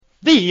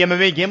The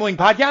MMA Gambling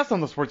Podcast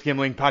on the Sports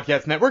Gambling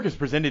Podcast Network is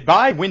presented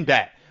by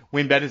WynnBET.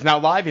 WynnBET is now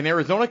live in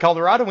Arizona,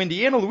 Colorado,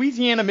 Indiana,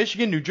 Louisiana,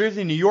 Michigan, New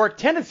Jersey, New York,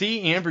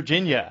 Tennessee, and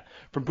Virginia.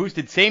 From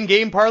boosted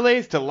same-game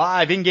parlays to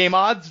live in-game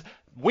odds,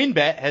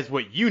 WynnBET has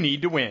what you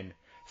need to win.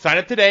 Sign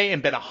up today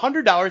and bet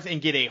 $100 and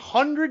get a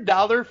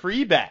 $100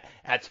 free bet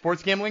at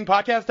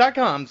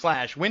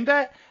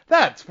sportsgamblingpodcast.com/WynnBET.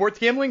 That's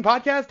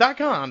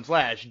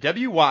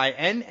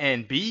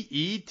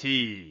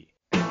sportsgamblingpodcast.com/WYNNBET.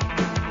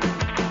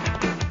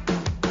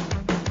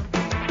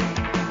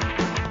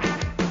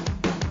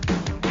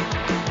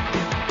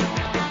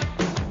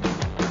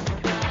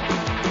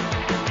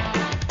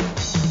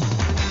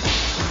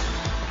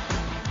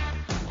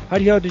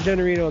 Howdy ho,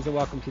 degenerados, and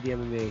welcome to the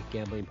MMA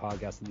Gambling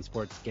Podcast and the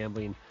Sports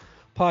Gambling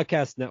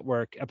Podcast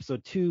Network,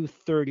 episode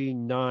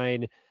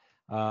 239.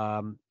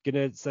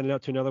 Gonna send it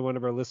out to another one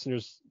of our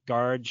listeners,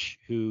 Garge,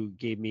 who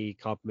gave me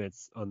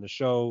compliments on the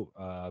show.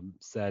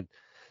 Said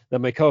that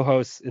my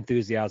co-host's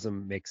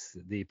enthusiasm makes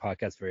the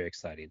podcast very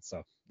exciting.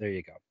 So there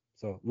you go.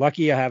 So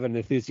lucky I have an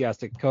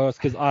enthusiastic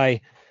co-host, because I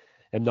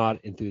am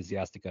not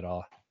enthusiastic at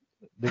all.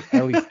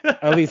 At least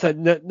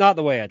not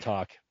the way I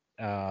talk.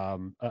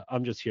 I'm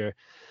just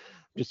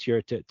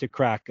here to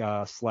crack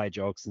sly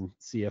jokes and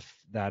see if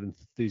that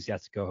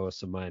enthusiastic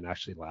co-host of mine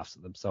actually laughs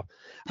at them. So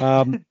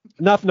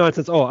enough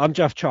nonsense. Oh, I'm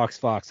Jeff Chalks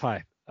Fox.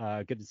 Hi.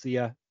 Good to see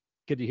you.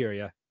 Good to hear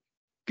you.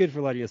 Good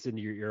for letting us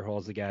into your ear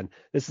holes again.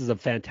 This is a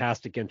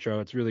fantastic intro.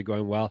 It's really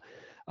going well.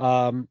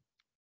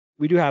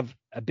 We do have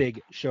a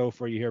big show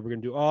for you here. We're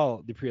going to do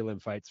all the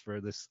prelim fights for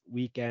this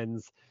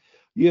weekend's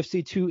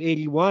UFC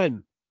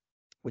 281,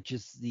 which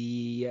is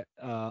the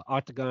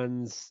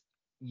Octagon's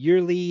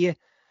yearly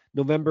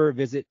November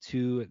visit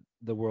to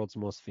the world's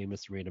most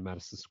famous arena,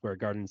 Madison Square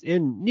Gardens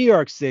in New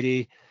York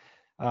City.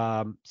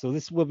 So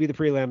this will be the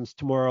prelims.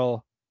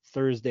 Tomorrow,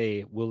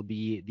 Thursday, will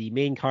be the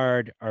main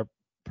card, our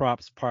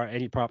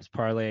any props,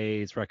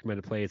 parlays,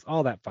 recommended plays,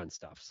 all that fun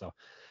stuff. So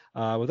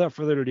without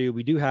further ado,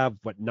 we do have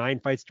 9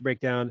 fights to break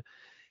down,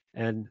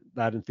 and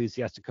that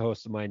enthusiastic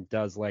host of mine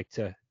does like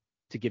to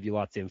give you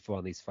lots of info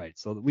on these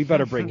fights. So we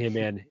better bring him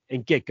in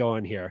and get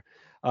going here.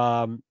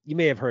 You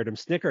may have heard him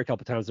snicker a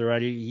couple times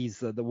already. He's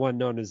the one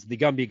known as the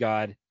Gumby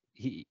God.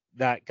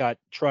 That got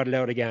trotted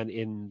out again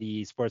in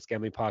the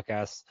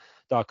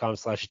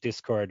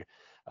sportsgamblingpodcast.com/Discord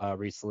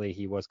recently.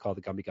 He was called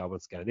the Gumby God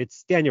once again.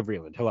 It's Daniel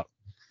Vreeland. Hello.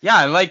 Yeah,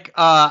 I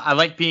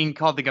like being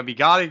called the Gumby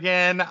God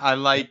again. I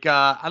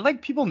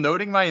like people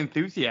noting my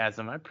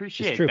enthusiasm. I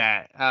appreciate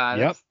that.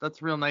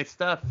 That's real nice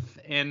stuff.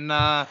 And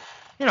I'm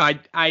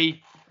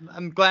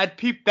glad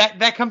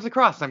that comes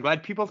across. I'm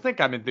glad people think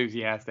I'm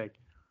enthusiastic.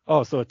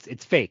 Oh, so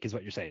it's fake is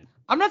what you're saying.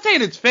 I'm not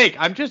saying it's fake.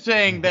 I'm just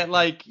saying that,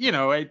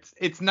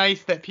 it's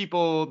nice that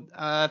people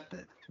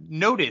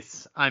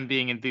notice I'm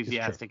being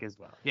enthusiastic as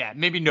well. Yeah,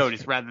 maybe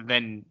notice rather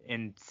than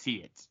see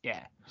it.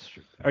 Yeah.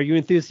 Are you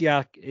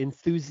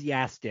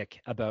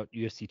enthusiastic about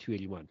UFC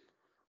 281?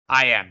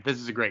 I am. This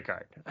is a great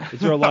card.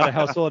 Is there a lot of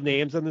household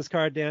names on this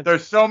card, Dan?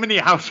 There's so many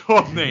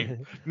household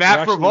names.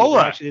 Matt Frivola.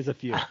 There actually is a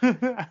few.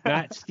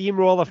 Matt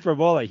Steamroller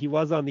Frivola. He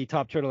was on the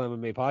Top Turtle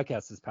MMA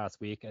podcast this past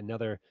week.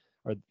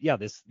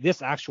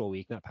 This actual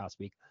week, not past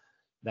week.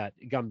 That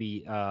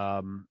Gumby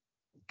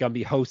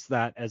hosts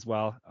that as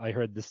well. I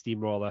heard the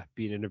Steamroller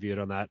being interviewed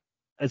on that,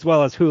 as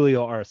well as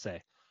Julio Arce.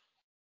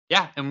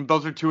 Yeah, and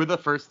those are 2 of the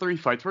first 3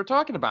 fights we're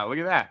talking about. Look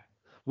at that.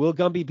 Will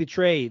Gumby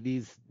betray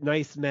these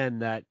nice men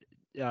that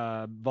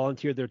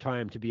volunteered their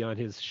time to be on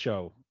his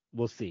show?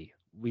 We'll see.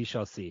 We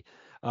shall see.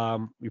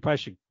 We probably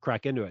should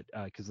crack into it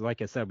because,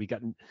 like I said,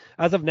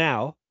 as of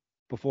now,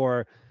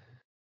 before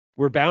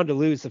we're bound to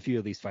lose a few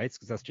of these fights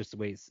because that's just the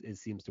way it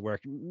seems to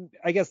work.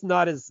 I guess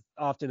not as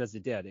often as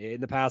it did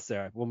in the past.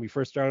 There, when we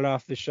first started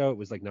off this show, it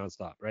was like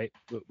nonstop, right?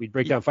 We'd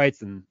break down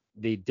fights and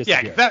they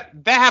disappear. Yeah,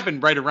 that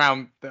happened right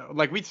around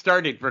we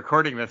started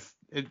recording this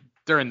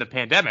during the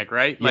pandemic,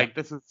 right? Yeah.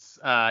 This is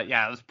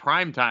it was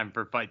prime time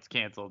for fights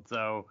canceled.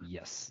 So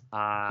yes.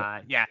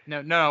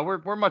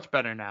 We're much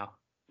better now.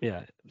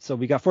 Yeah, so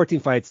we got 14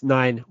 fights,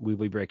 9 we'll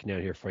be breaking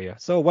down here for you.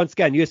 So once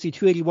again, UFC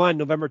 281,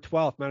 November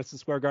 12th, Madison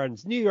Square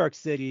Gardens, New York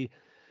City,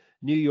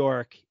 New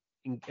York.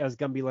 As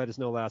Gumby let us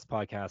know last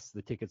podcast,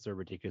 the tickets are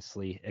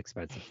ridiculously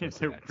expensive.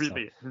 They're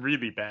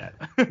really bad.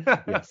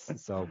 Yes,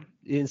 so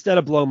instead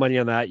of blowing money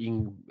on that,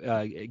 you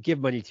can give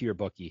money to your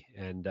bookie,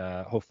 and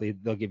hopefully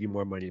they'll give you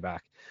more money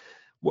back.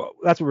 Well,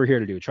 that's what we're here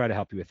to do, try to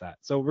help you with that.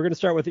 So we're going to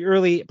start with the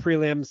early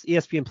prelims,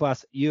 ESPN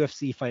Plus,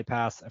 UFC Fight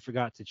Pass. I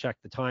forgot to check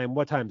the time.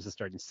 What time is it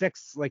starting?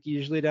 6, like it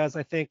usually does,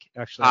 I think.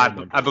 Actually,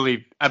 I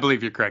believe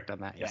you're correct on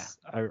that. Yes,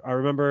 yeah. I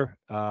remember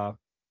for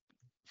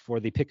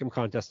the Pick'em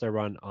contest I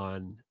run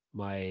on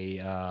my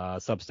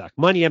Substack,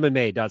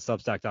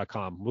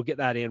 moneymma.substack.com. We'll get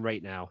that in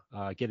right now.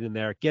 Get in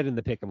there, get in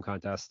the Pick'em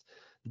contest.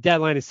 The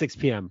deadline is 6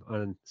 p.m.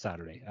 on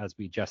Saturday, as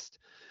we just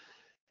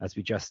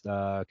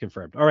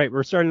confirmed. All right,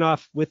 we're starting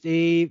off with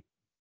a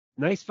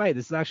nice fight.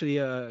 This is actually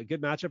a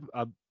good matchup.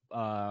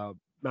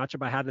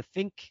 Matchup I had to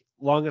think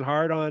long and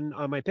hard on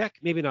my pick.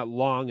 Maybe not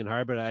long and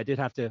hard, but I did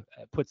have to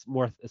put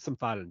some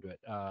thought into it.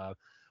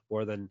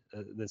 more than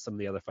some of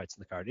the other fights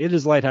in the card. It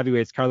is light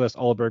heavyweights, Carlos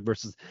Ulberg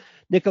versus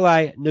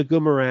Nikolai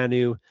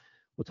Negumereanu.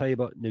 We'll tell you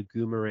about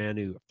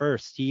Negumereanu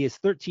first. He is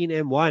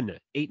 13-1,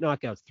 8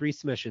 knockouts, 3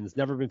 submissions,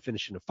 never been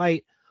finished in a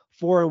fight,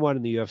 4-1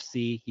 in the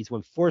UFC. He's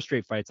won 4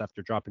 straight fights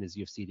after dropping his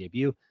UFC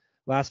debut.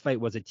 Last fight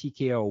was a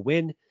TKO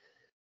win.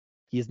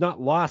 He has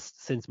not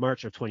lost since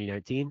March of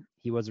 2019.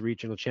 He was a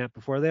regional champ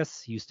before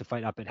this. He used to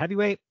fight up at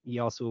heavyweight. He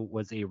also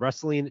was a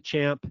wrestling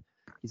champ.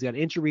 He's got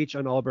an inch of reach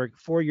on Ulberg,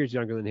 4 years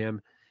younger than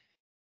him.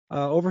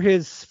 Over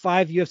his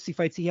 5 UFC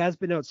fights, he has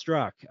been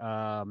outstruck.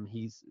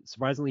 He's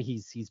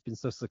been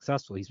so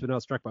successful. He's been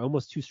outstruck by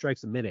almost 2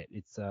 strikes a minute.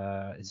 It's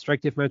his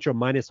strike differential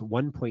minus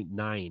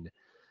 1.9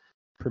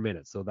 per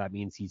minute. So that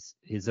means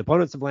his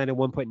opponents have landed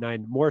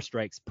 1.9 more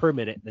strikes per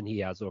minute than he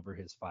has over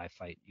his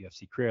 5-fight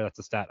UFC career. That's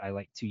a stat I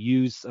like to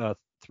use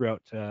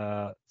throughout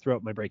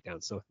my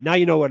breakdown. So now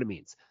you know what it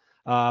means.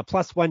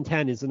 Plus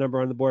 110 is the number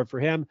on the board for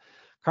him.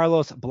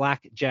 Carlos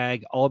Black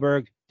Jag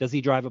Ulberg. Does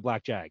he drive a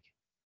Black Jag?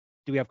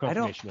 Do we have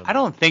confirmation on that? I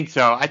don't think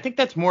so. I think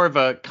that's more of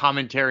a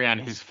commentary on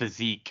his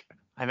physique.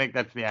 I think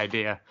that's the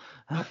idea.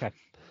 Okay.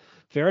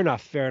 Fair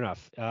enough.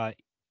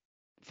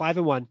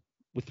 5-1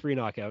 with 3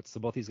 knockouts. So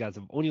both these guys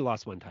have only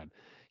lost 1 time.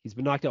 He's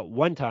been knocked out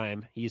 1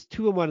 time. He's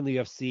 2-1 in the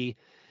UFC.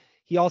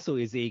 He also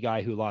is a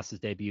guy who lost his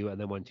debut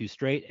and then won 2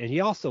 straight. And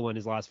he also won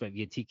his last fight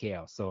via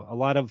TKO. So a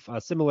lot of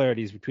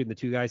similarities between the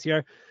 2 guys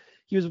here.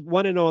 He was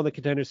 1-0 in the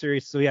Contender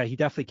Series. So yeah, he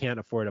definitely can't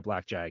afford a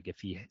Black Jag. If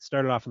he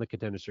started off in the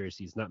Contender Series,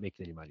 he's not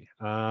making any money.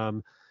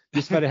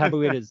 Used to fight at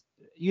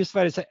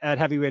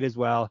heavyweight as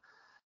well.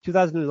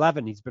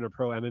 2011, he's been a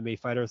pro MMA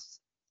fighter.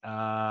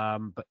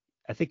 But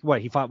I think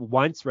he fought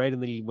once, right? And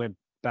then he went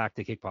back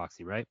to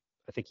kickboxing, right?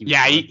 I think he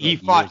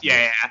fought.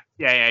 Yeah.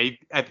 I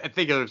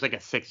think it was like a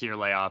 6-year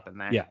layoff in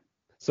there. Yeah.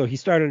 So he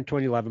started in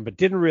 2011, but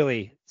didn't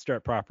really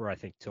start proper, I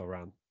think, till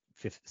around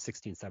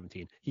 16,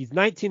 17. He's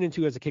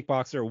 19-2 as a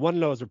kickboxer,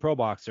 1-0 as a pro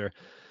boxer,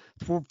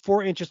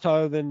 4 inches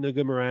taller than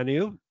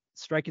Negumereanu.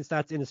 Striking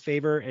stats in his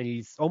favor, and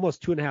he's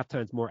almost 2.5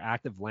 times more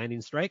active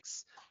landing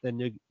strikes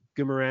than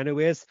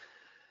Negumereanu is.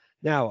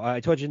 Now, I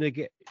told you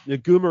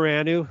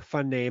Negumereanu,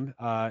 fun name,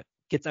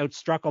 gets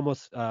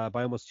outstruck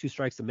by almost 2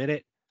 strikes a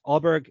minute.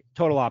 Ulberg,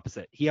 total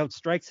opposite. He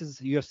outstrikes his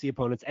UFC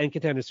opponents and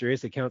Contender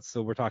Series. It counts,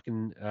 so we're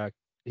talking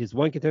his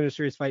 1 Contender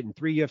Series fight and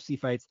 3 UFC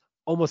fights,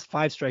 almost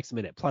 5 strikes a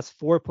minute, plus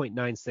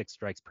 4.96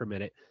 strikes per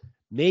minute.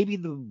 Maybe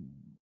the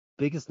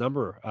biggest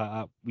number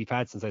we've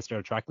had since I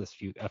started tracking this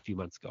a few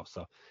months ago.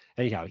 So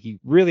anyhow, he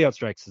really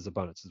outstrikes his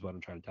opponents is what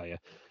I'm trying to tell you.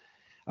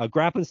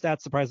 Grappling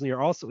stats, surprisingly,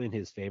 are also in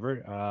his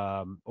favor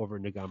over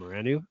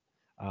Negumereanu.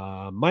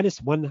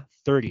 Minus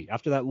 130.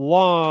 After that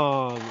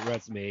long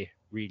resume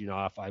reading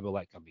off, I will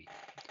let Gumby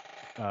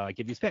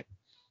give you his pick.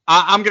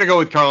 I'm going to go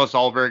with Carlos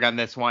Ulberg on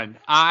this one.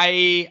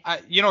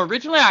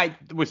 Originally I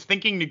was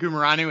thinking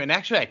Negumereanu, and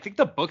actually I think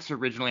the books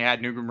originally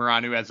had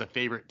Negumereanu as a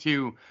favorite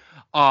too.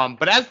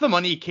 But as the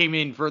money came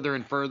in further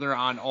and further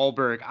on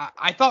Ulberg,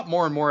 I thought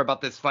more and more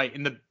about this fight.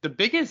 And the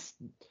biggest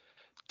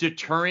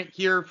deterrent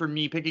here for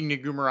me picking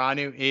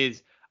Negumereanu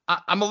is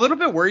I'm a little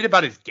bit worried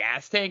about his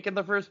gas tank in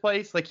the first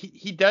place. Like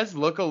he does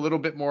look a little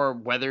bit more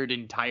weathered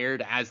and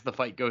tired as the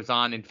fight goes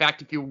on. In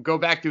fact, if you go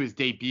back to his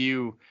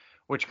debut,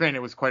 which granted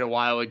was quite a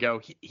while ago,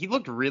 he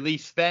looked really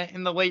spent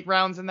in the late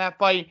rounds in that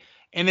fight.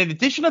 And in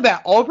addition to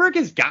that, Ulberg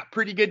has got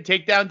pretty good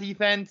takedown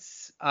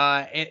defense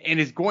and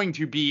is going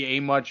to be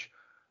a much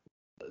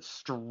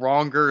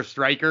stronger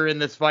striker in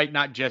this fight,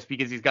 not just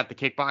because he's got the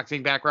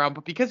kickboxing background,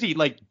 but because he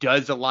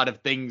does a lot of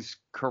things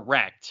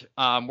correct.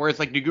 Whereas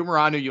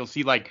Negumereanu, you'll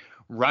see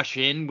rush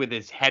in with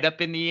his head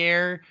up in the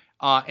air.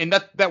 And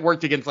that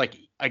worked against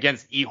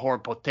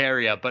Ihor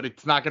Potieria, but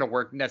it's not going to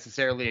work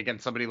necessarily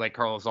against somebody like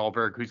Carlos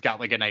Ulberg, who's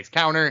got a nice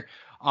counter.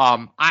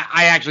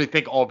 I actually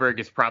think Ulberg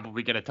is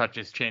probably going to touch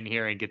his chin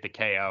here and get the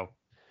KO.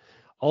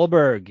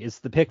 Ulberg is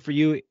the pick for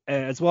you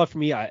as well. For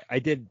me, I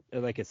did,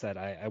 like I said,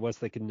 I was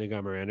thinking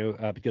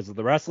Negumereanu because of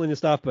the wrestling and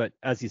stuff, but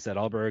as you said,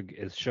 Ulberg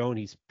is shown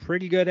he's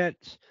pretty good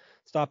at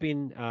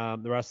stopping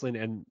the wrestling,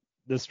 and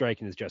the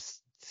striking is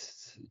just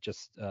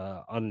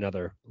on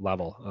another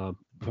level.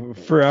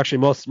 For actually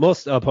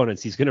most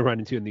opponents he's going to run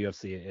into in the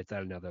UFC, it's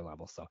at another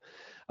level. So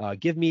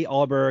give me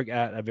Ulberg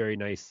at a very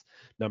nice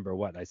number.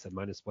 What I said,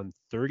 minus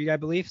 130, I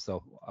believe.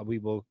 So we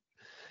will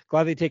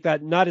gladly take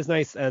that. Not as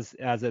nice as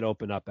it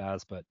opened up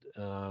as, but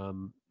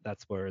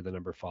that's where the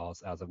number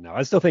falls as of now.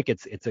 I still think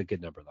it's a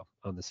good number though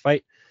on this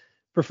fight.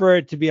 Prefer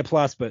it to be a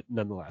plus, but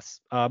nonetheless.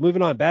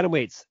 Moving on,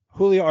 bantamweights.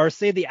 Julio Arce,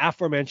 the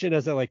aforementioned,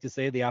 as I like to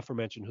say, the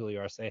aforementioned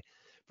Julio Arce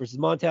versus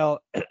Montel,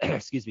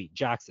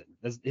 Jackson.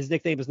 His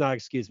nickname is not,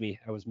 that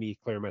was me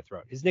clearing my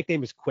throat. His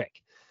nickname is Quick.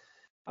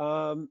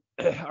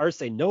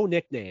 Arce, no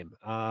nickname.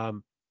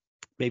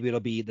 Maybe it'll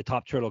be the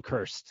Top Turtle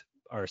Cursed.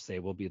 Arce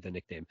will be the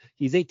nickname.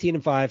 He's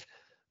 18-5,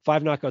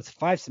 5 knockouts,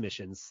 5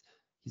 submissions.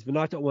 He's been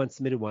knocked out once,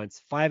 submitted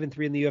once,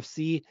 5-3 in the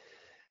UFC.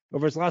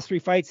 Over his last 3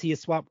 fights, he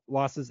has swapped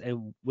losses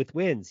and with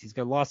wins. He's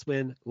gone loss,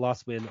 win,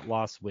 loss, win,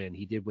 loss, win.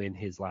 He did win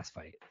his last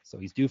fight. So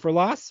he's due for a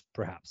loss,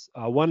 perhaps.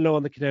 1-0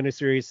 on the Contender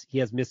Series. He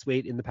has missed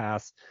weight in the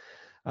past.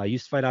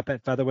 Used to fight up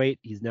at featherweight.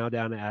 He's now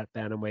down at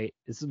bantamweight.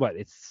 This is what,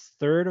 it's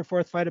third or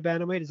fourth fight at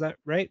bantamweight. Is that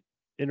right?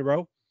 In a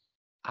row?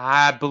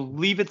 I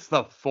believe it's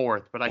the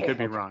fourth, but I could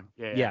be Okay. wrong.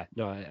 Yeah. Yeah,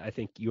 no, I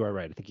think you are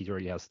right. I think he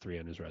already has 3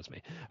 on his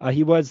resume.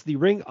 He was the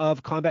Ring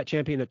of Combat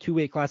champion at 2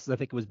 weight classes. I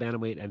think it was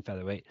bantamweight and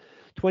featherweight.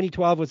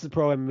 2012 was his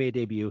pro MMA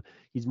debut.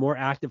 He's more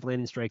active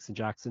landing strikes than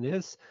Jackson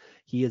is.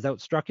 He has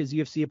outstruck his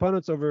UFC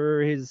opponents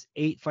over his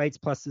 8 fights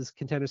plus his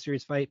Contender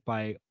Series fight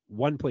by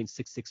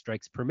 1.66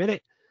 strikes per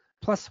minute,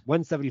 plus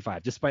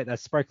 175. Despite that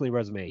sparkling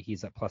resume,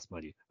 he's at plus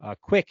money.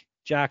 Quick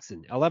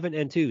Jackson,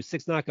 11-2,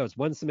 6 knockouts,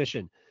 1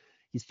 submission.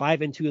 He's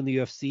 5-2 in the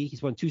UFC.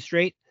 He's won 2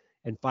 straight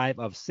and 5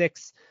 of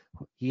 6.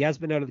 He has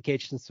been out of the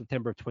cage since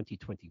September of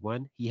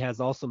 2021. He has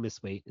also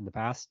missed weight in the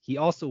past. He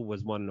also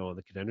was 1-0 in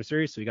the Contender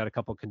Series, so we got a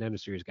couple Contender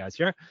Series guys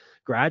here.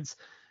 Grads.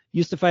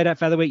 Used to fight at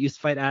featherweight, used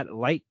to fight at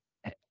light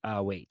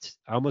weight.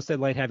 I almost said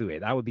light heavyweight.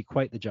 That would be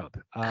quite the jump.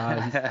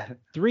 He's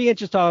 3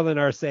 inches taller than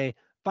Arce,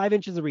 5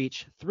 inches of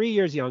reach, 3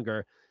 years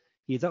younger.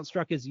 He's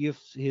outstruck his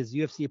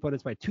UFC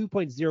opponents by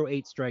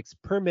 2.08 strikes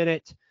per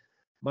minute.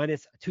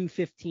 Minus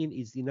 215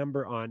 is the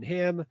number on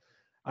him.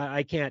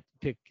 I can't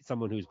pick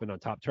someone who's been on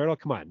top turtle.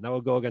 Come on, that will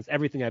go against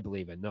everything I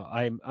believe in. No,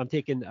 I'm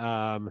taking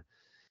Montel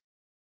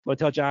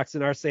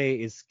Jackson. Arce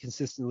is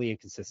consistently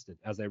inconsistent,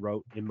 as I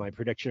wrote in my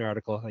prediction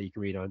article that you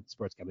can read on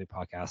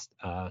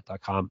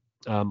sportsgamblingpodcast.com.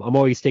 I'm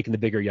always taking the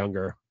bigger,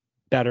 younger,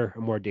 better,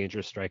 and more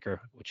dangerous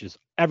striker, which is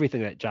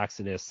everything that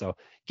Jackson is. So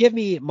give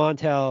me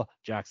Montel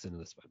Jackson in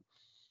this one.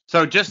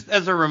 So just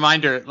as a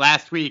reminder,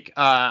 last week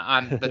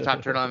on the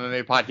Top Turtle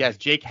MMA podcast,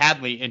 Jake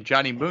Hadley and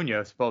Johnny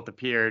Munoz both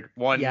appeared.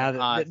 One,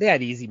 they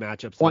had easy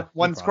matchups. So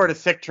one scored a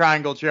sick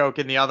triangle choke,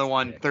 and the other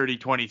one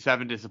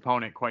 30-27 his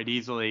opponent quite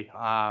easily.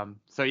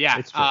 So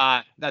yeah,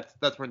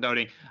 that's worth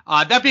noting.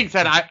 That being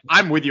said,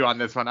 I'm with you on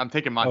this one. I'm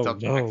taking Montel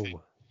Jackson.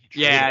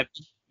 Yeah,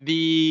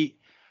 the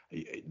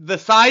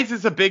size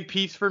is a big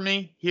piece for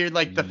me here.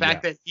 Like the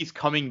fact that he's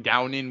coming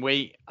down in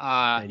weight.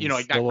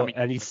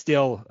 He's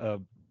still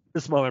the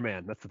smaller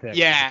man. That's the thing.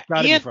 Yeah. It's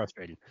gotta be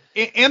frustrating.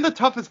 And the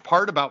toughest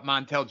part about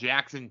Montel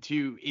Jackson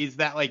too is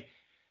that like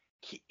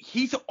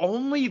he's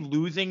only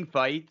losing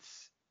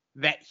fights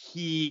that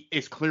he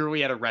is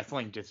clearly at a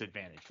wrestling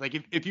disadvantage. Like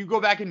if you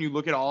go back and you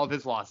look at all of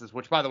his losses,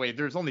 which by the way,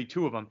 there's only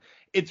 2 of them,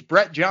 it's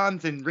Brett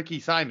Johns and Ricky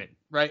Simon,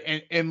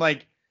 right? And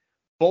like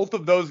both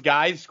of those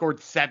guys scored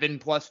 7+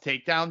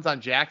 takedowns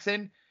on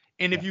Jackson.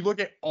 And if you look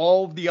at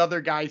all of the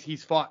other guys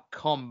he's fought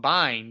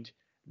combined,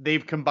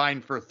 they've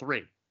combined for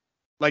 3.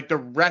 Like the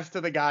rest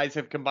of the guys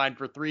have combined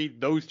for 3.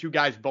 Those 2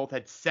 guys both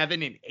had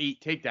 7 and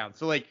 8 takedowns.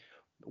 So like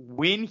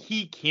when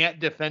he can't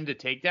defend a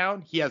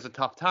takedown, he has a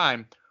tough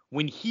time.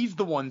 When he's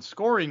the one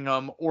scoring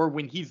them, or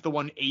when he's the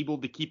one able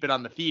to keep it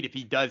on the feet, if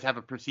he does have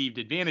a perceived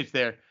advantage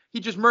there, he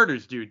just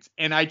murders dudes.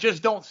 And I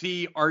just don't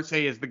see Arce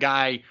as the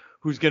guy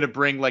who's going to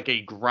bring like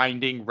a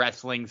grinding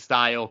wrestling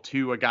style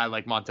to a guy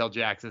like Montel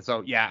Jackson.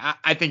 So yeah,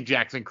 I think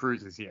Jackson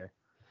cruises here.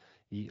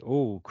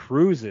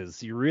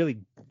 Cruises. You're really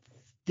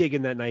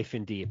digging that knife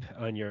in deep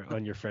on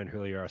your friend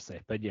Julio Arce.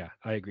 But yeah,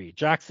 I agree.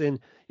 Jackson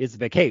is the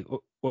big. Hey,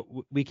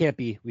 we can't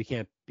be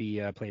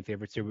playing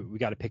favorites here. We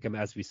got to pick him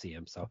as we see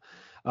him. So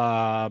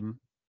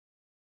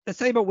let's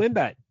tell you about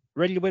WinBet.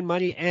 Ready to win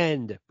money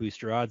and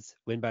boost your odds.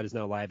 WinBet is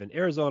now live in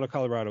Arizona,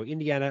 Colorado,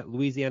 Indiana,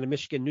 Louisiana,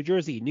 Michigan, New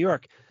Jersey, New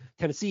York,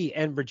 Tennessee,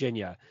 and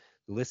Virginia.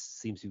 The list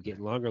seems to be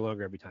getting longer and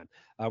longer every time.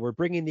 We're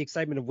bringing the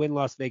excitement of Win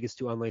Las Vegas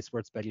to online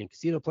sports betting and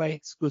casino play.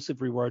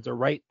 Exclusive rewards are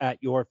right at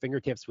your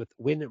fingertips with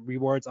Win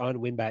Rewards on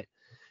WinBet.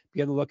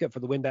 Be on the lookout for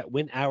the WinBet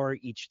Win Hour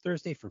each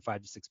Thursday from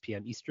 5 to 6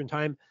 p.m. Eastern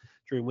Time.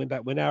 During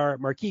WinBet Win Hour,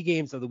 marquee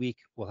games of the week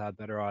will have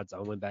better odds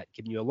on WinBet,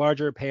 giving you a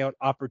larger payout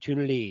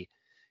opportunity.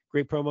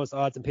 Great promos,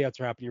 odds, and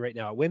payouts are happening right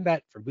now at WinBet.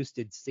 From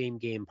boosted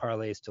same-game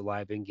parlays to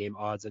live in-game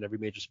odds in every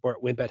major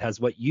sport, WinBet has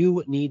what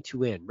you need to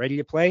win. Ready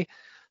to play?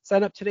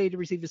 Sign up today to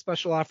receive a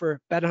special offer.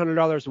 Bet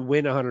 $100,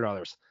 win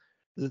 $100.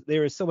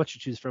 There is so much to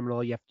choose from, and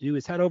all you have to do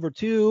is head over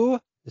to,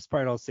 this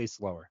part I'll say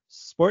slower,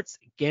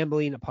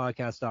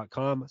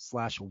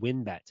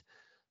 sportsgamblingpodcast.com/winbet.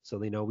 So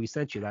they know we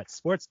sent you.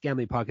 That's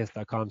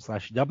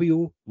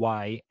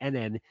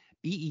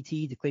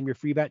sportsgamblingpodcast.com/WYNNBET to claim your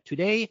free bet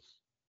today.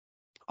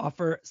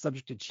 Offer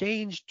subject to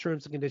change.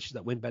 Terms and conditions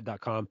at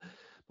winbet.com.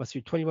 Must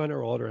be 21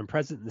 or older and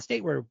present in the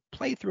state where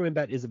playthrough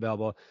WinBet is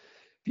available.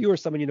 If you or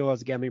someone you know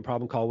has a gambling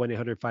problem, call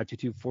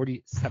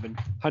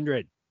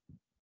 1-800-522-4700.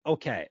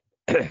 Okay.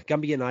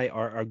 Gumby and I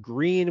are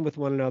agreeing with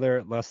one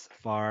another thus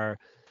far.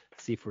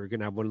 Let's see if we're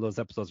going to have one of those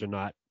episodes or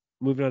not.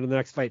 Moving on to the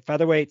next fight.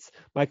 Featherweights,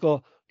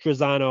 Michael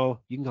Trizano,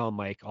 you can call him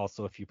Mike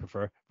also if you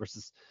prefer,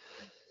 versus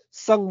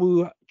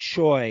Sungwoo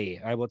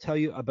Choi. I will tell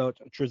you about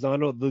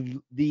Trizano,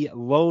 the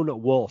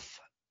lone wolf.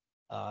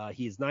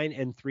 He is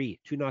 9-3,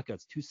 2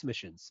 knockouts, 2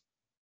 submissions.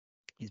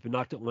 He's been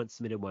knocked out once,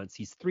 submitted once.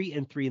 He's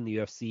 3-3 in the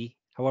UFC.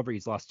 However,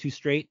 he's lost 2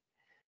 straight,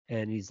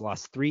 and he's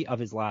lost 3 of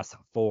his last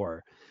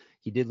 4.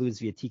 He did lose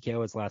via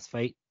TKO his last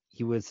fight.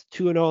 He was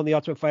 2-0 in the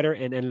Ultimate Fighter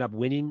and ended up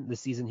winning the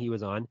season he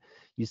was on.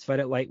 He used to fight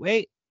at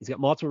lightweight. He's got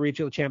multiple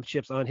regional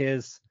championships on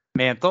his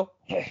mantle.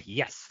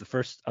 Yes, the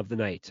first of the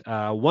night.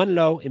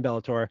 1-0 in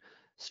Bellator.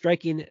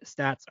 Striking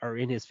stats are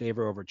in his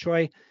favor over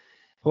Choi.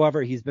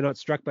 However, he's been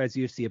outstruck by his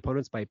UFC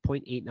opponents by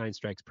 0.89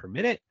 strikes per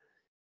minute.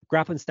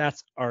 Grappling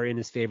stats are in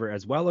his favor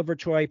as well over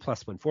Choi,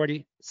 plus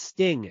 140.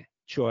 Sting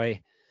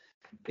Choi.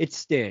 It's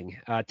Sting.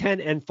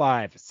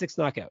 10-5, 6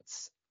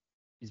 knockouts.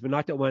 He's been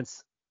knocked out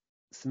once,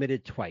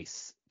 submitted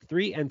twice.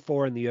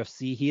 3-4 in the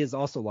UFC. He has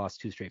also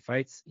lost 2 straight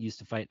fights. He used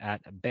to fight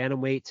at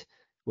bantamweight,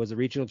 was a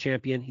regional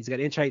champion. He's got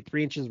inch height,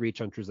 3 inches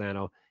reach on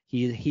Truzano.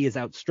 He has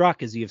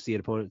outstruck his UFC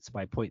opponents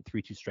by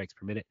 0.32 strikes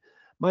per minute,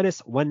 minus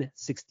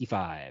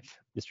 165.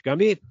 Mr.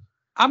 Gumby?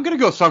 I'm going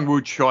to go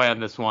Sungwoo Choi on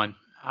this one.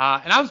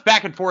 And I was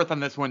back and forth on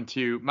this one,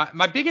 too.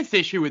 My biggest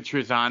issue with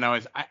Truzano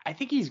is I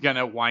think he's going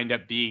to wind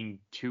up being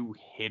too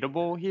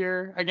hittable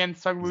here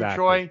against Sungwoo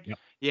Choi. Yep.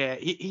 Yeah,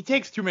 he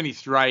takes too many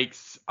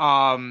strikes.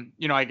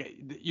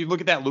 You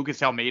look at that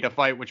Lucas Almeida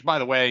fight, which, by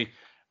the way,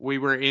 we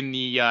were in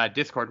the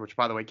Discord, which,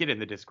 by the way, get in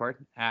the Discord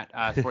at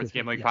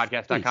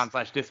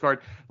sportsgamblingpodcast.com/Discord.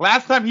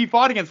 Last time he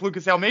fought against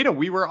Lucas Almeida,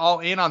 we were all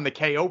in on the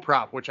KO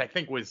prop, which I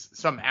think was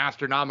some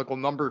astronomical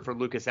number for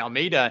Lucas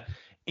Almeida.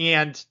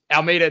 And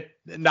Almeida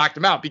knocked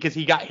him out because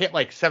he got hit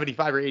like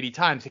 75 or 80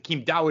 times.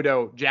 Hakeem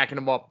Dawodo jacking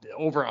him up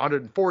over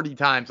 140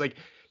 times. Like,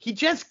 he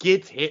just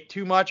gets hit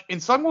too much. And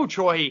Sungwoo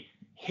Choi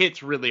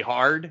hits really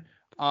hard.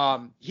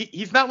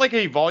 He's not like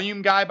a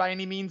volume guy by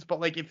any means, but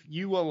like if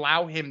you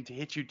allow him to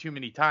hit you too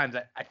many times,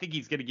 I think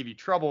he's going to give you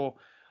trouble.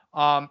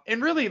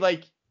 And really,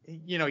 like,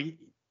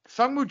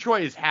 Sungwoo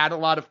Choi has had a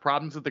lot of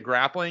problems with the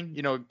grappling,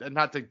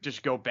 not to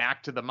just go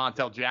back to the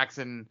Montel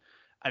Jackson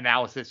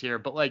analysis here,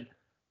 but like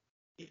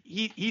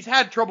he's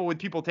had trouble with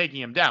people taking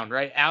him down,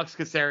 right? Alex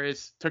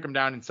Caceres took him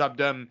down and subbed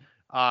him.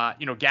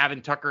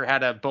 Gavin Tucker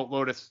had a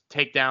boatload of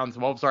takedowns.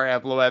 Movsar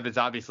Evloev is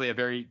obviously a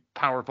very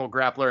powerful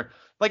grappler.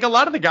 Like, a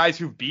lot of the guys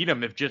who've beat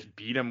him have just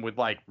beat him with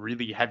like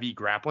really heavy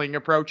grappling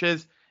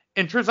approaches.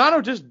 And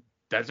Truzano just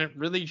doesn't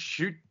really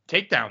shoot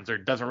takedowns, or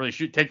doesn't really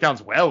shoot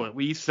takedowns well, at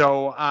least.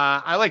 So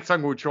I like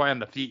Sungwoo Choi on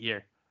the feet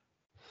here.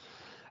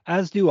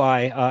 As do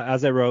I.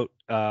 As I wrote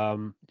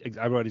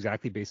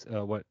exactly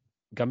what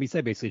Gumby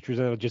said. Basically,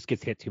 Truzano just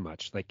gets hit too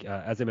much. Like,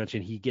 as I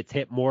mentioned, he gets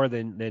hit more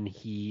than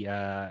he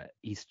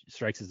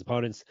strikes his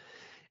opponents.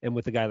 And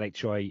with a guy like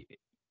Choi,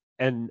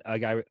 and a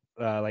guy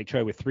like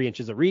Choi with 3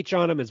 inches of reach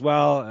on him as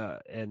well,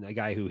 and a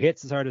guy who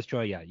hits as hard as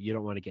Choi, yeah, you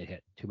don't want to get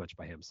hit too much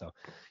by him. So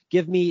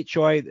give me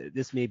Choi.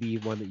 This may be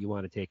one that you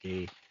want to take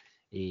a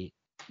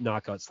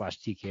knockout /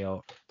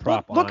 TKO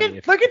prop on. Look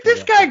at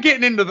this guy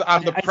getting into the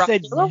prop. I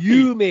said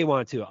you may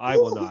want to. I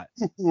will not.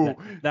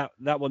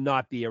 That will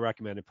not be a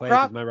recommended play.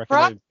 My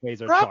recommended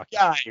plays are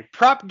chalky.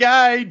 Prop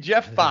guy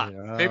Jeff Fox.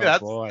 Maybe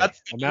that's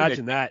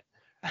imagine that.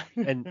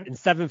 And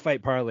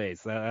 7-fight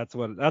parlays. That's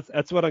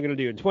what I'm gonna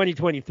do in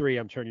 2023.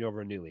 I'm turning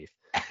over a new leaf.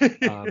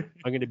 I'm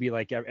gonna be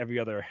like every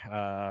other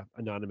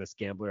anonymous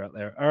gambler out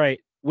there. All right,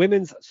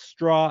 women's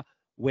straw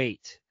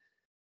weight.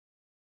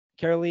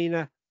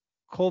 Carolina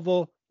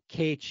Koval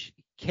Cage.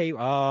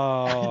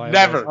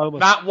 Never.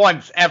 Not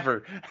once,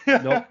 ever.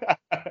 Nope.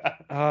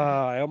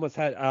 I almost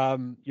had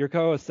your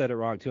co-host said it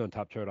wrong too on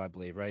Top Turtle, I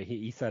believe, right?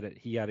 He said it.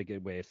 He had a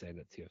good way of saying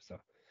it too. So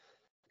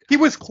he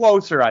was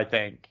closer, I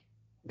think.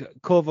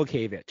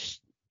 Kovacevic.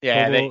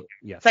 Yeah,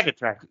 yes. Second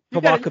track.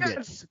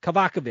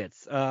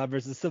 Kovacevic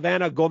versus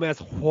Savannah Gomez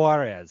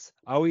Juarez.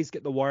 I always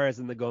get the Juarez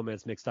and the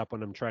Gomez mixed up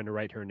when I'm trying to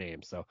write her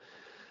name. So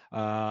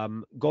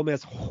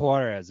Gomez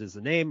Juarez is the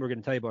name. We're going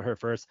to tell you about her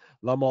first.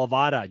 La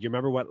Malvada. Do you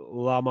remember what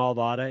La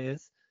Malvada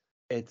is?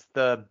 It's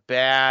the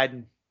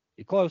bad.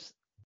 You're close.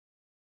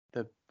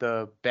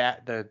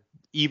 The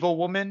evil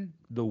woman.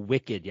 The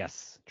Wicked.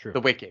 Yes, true. The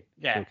Wicked.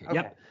 Yeah. Wicked. Okay.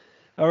 Yep.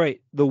 All right.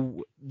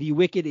 The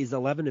Wicked is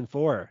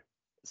 11-4.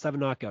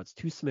 7 knockouts,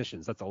 2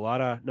 submissions. That's a lot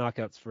of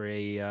knockouts for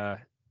a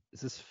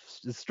is this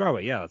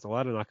strawweight? Yeah, that's a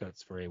lot of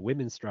knockouts for a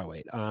women's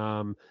strawweight.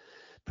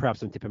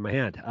 Perhaps I'm tipping my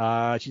hand.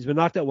 She's been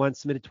knocked out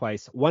once, submitted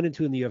twice,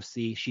 1-2 in the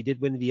UFC. She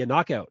did win via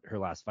knockout her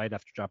last fight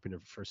after dropping her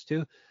first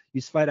 2.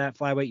 Used to fight at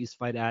flyweight, used to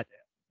fight at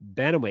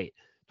bantamweight.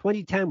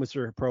 2010 was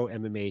her pro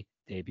MMA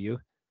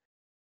debut.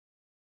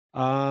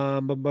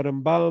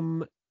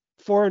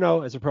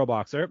 4-0 as a pro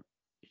boxer.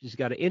 She's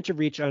got an inch of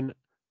reach on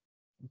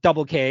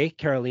Double K,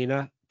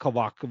 Carolina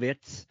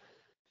Kovacevic.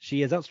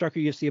 She has outstruck her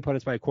UFC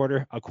opponents by a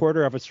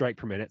quarter of a strike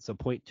per minute, so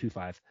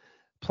 0.25.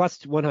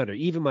 Plus 100,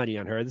 even money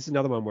on her. This is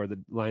another one where the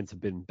lines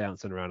have been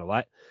bouncing around a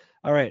lot.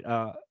 All right,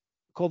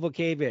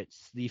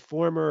 Kovacevic, the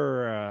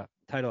former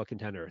title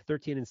contender,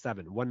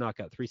 13-7, 1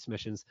 knockout, 3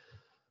 submissions.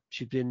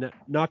 She's been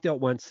knocked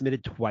out once,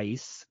 submitted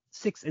twice,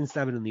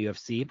 6-7 in the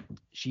UFC.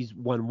 She's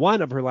won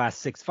 1 of her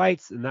last 6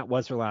 fights, and that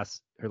was her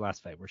last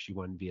fight where she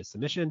won via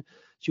submission.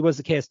 She was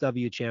the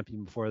KSW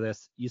champion before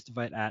this. Used to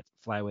fight at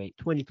flyweight.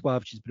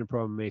 2012, she's been a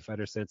pro MMA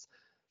fighter since.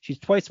 She's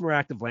twice more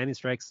active landing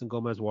strikes than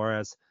Gomez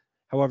Juarez.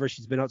 However,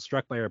 she's been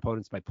outstruck by her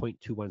opponents by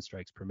 0.21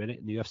 strikes per minute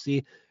in the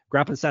UFC.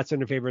 Grappling stats are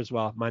in her favor as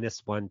well,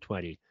 minus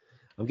 120.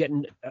 I'm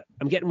getting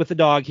with the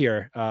dog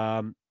here.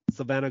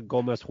 Savannah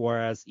Gomez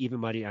Juarez, even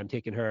money. I'm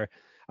taking her.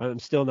 I'm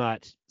still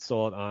not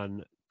sold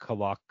on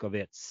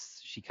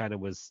Kovacevic. She kind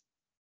of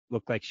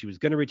looked like she was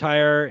going to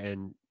retire,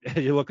 and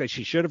it looked like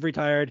she should have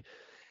retired.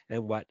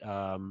 and what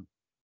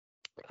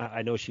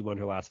I know she won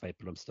her last fight,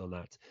 but I'm still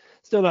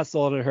not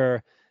sold on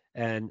her.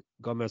 And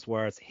Gomez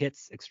Juarez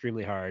hits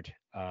extremely hard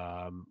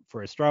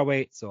for a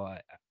strawweight. So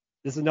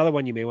this is another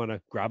one you may want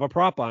to grab a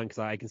prop on because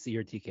I can see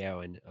her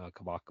TKO and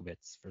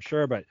Kavakovitz for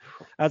sure. But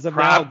as of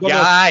Prop now,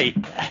 guy.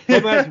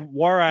 Gomez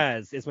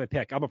Juarez is my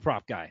pick. I'm a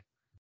prop guy.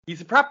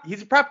 He's a prop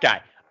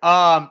guy.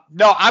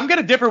 No, I'm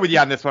gonna differ with you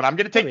on this one. I'm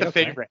gonna take the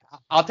favorite.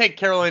 I'll take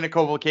Karolina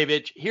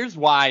Kowalkiewicz. Here's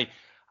why.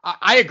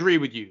 I agree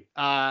with you.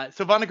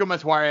 Silvana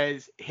Gomez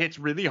Juarez hits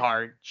really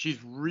hard. She's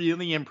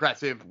really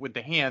impressive with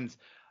the hands,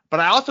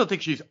 but I also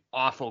think she's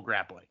awful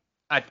grappling.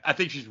 I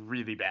think she's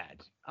really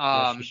bad.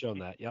 She's shown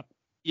that. Yep.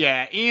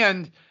 Yeah,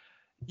 and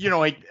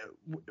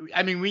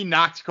we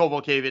knocked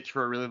Kowalkiewicz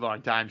for a really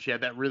long time. She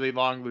had that really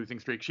long losing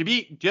streak. She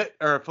beat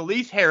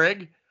Felice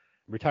Herrig.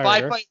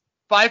 Retired.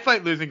 Five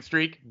fight losing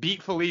streak,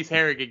 beat Felice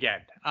Herrig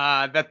again.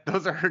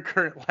 Those are her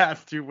current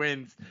last 2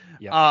 wins.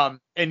 Yep.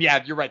 And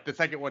yeah, you're right. The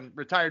second one,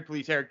 retired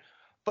Felice Herrig.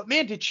 But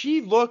man, did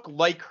she look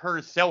like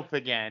herself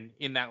again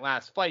in that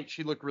last fight?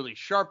 She looked really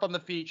sharp on the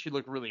feet. She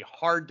looked really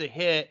hard to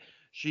hit.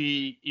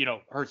 She,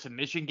 her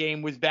submission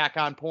game was back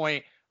on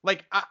point.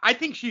 Like, I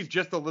think she's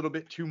just a little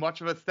bit too much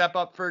of a step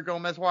up for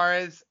Gomez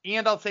Juarez.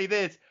 And I'll say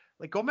this.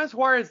 Like, Gomez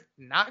Juarez,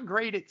 not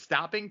great at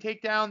stopping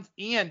takedowns,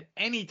 and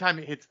anytime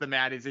it hits the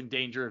mat is in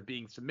danger of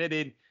being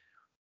submitted.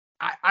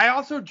 I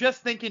also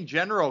just think in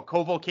general,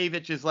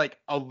 Kowalkiewicz is like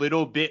a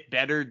little bit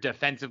better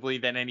defensively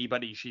than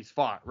anybody she's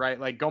fought, right?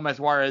 Like Gomez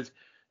Juarez,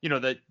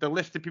 the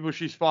list of people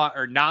she's fought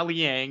are Na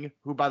Liang,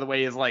 who by the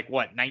way is like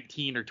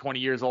 19 or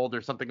 20 years old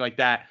or something like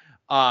that.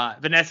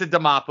 Vanessa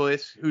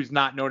Demopoulos, who's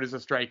not known as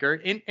a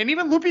striker, and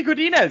even Lupi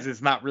Godinez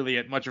is not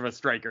really much of a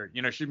striker.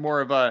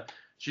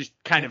 She's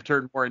kind of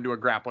turned more into a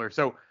grappler.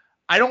 So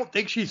I don't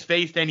think she's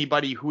faced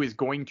anybody who is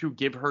going to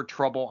give her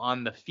trouble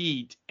on the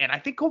feet. And I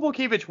think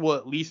Kowalkiewicz will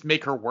at least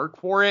make her work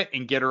for it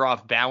and get her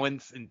off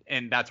balance.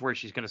 And that's where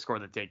she's going to score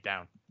the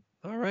takedown.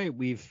 All right.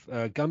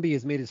 Gumby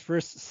has made his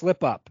first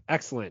slip up.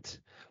 Excellent.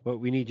 Well,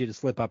 we need you to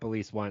slip up at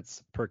least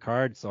once per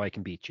card so I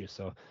can beat you.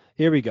 So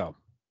here we go.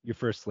 Your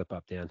first slip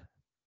up, Dan.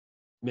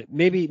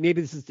 Maybe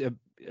this is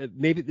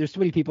maybe there's too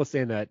many people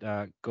saying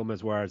that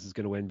Gomez Juarez is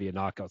going to win via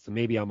knockout. So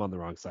maybe I'm on the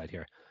wrong side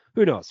here.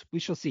 Who knows? We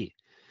shall see.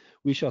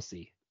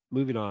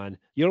 Moving on.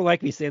 You don't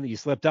like me saying that you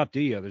slipped up, do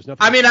you? There's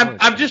nothing. I mean,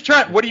 I'm just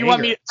trying. How do you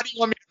want me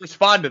to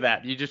respond to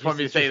that? You just want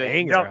me to say that?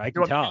 Anger. I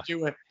can tell. You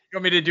want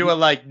me to do it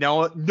like,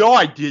 no,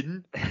 I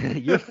didn't.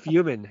 You're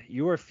fuming.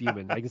 You are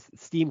fuming. I can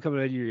steam coming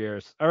out of your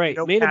ears. All right,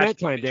 main event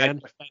time,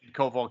 Dan.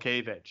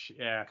 Kowalkiewicz.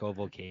 Yeah.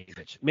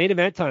 Kowalkiewicz. Main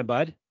event time,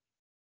 bud.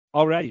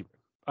 Already.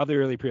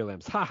 Other early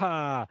prelims.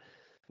 Haha.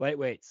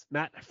 Lightweights.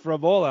 Matt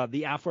Frevola,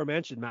 the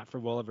aforementioned Matt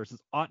Frevola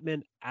versus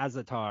Otman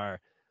Azatar.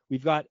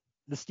 We've got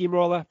the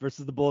steamroller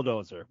versus the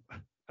bulldozer.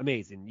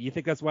 Amazing. You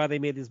think that's why they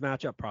made this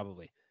matchup?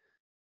 Probably.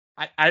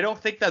 I don't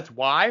think that's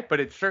why, but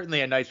it's certainly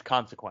a nice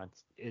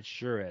consequence. It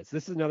sure is.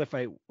 This is another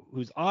fight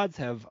whose odds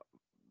have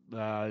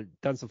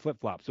done some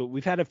flip-flops. So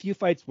we've had a few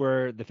fights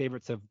where the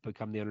favorites have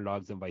become the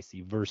underdogs and vice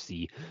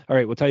versa. All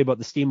right, we'll tell you about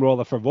the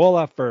steamroller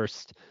Frevola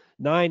first.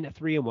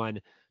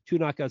 9-3-1, 2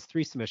 knockouts,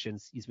 3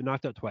 submissions. He's been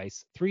knocked out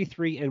twice.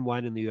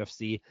 3-3-1 in the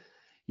UFC.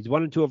 He's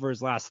 1-2 over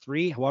his last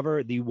 3.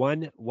 However, the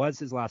 1 was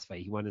his last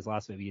fight. He won his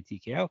last fight via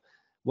TKO.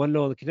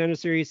 1-0 in the Contender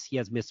Series. He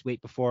has missed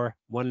weight before.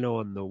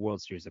 1-0 in the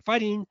World Series of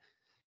Fighting.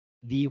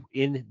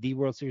 In the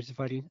World Series of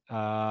Fighting.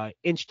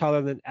 Inch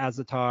taller than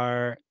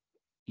Azatar.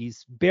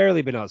 He's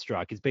barely been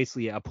outstruck. It's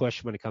basically a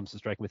push when it comes to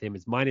striking with him.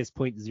 It's minus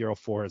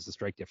 0.04 as the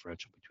strike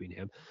differential between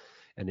him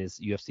and his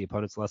UFC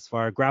opponents thus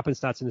far. Grappling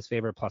stats in his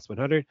favor, plus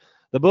 100.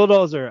 The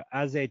bulldozer,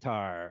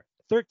 Azatar,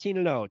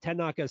 13-0, 10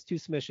 knockouts, 2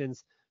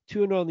 submissions,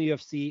 2-0 in the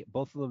UFC,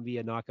 both of them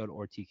via knockout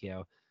or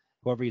TKO.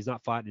 However, he's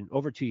not fought in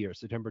over 2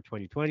 years, September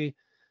 2020,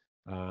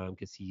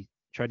 because he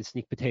tried to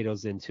sneak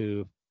potatoes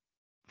into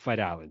Fight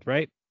Island,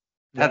 right?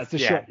 That's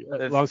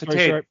long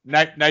story short.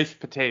 Nice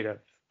potatoes.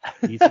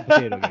 He's a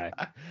potato guy.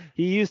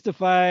 He used to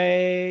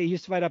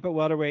fight up at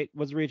welterweight,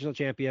 was a regional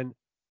champion.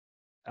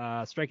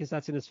 Striking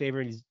stats in his favor,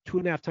 and he's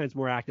 2.5 times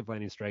more active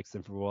landing strikes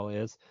than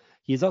Frevola is.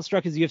 He's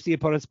outstruck his UFC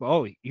opponents,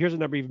 but here's a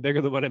number even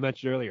bigger than what I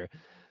mentioned earlier.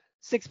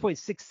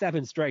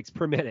 6.67 strikes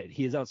per minute.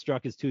 He has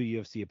outstruck his 2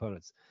 UFC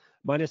opponents.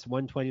 Minus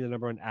 120, the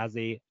number one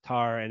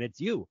Azatar, and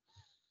it's you.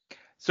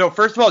 So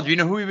first of all, do you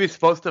know who he was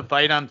supposed to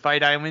fight on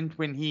Fight Island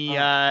when he?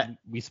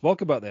 We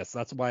spoke about this.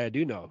 That's why I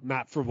do know.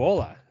 Matt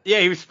Frevola. Yeah,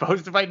 he was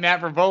supposed to fight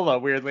Matt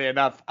Frevola, weirdly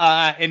enough.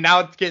 And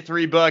now it gets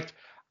rebooked.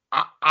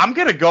 I'm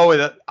gonna go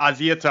with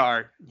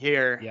Azatar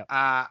here. Yep.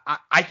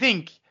 I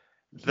think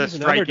he's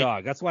an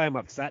underdog. That's why I'm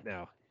upset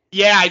now.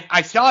 Yeah,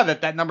 I saw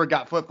that number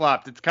got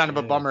flip-flopped. It's kind of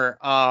a bummer.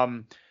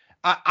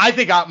 I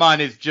think Otman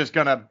is just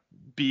gonna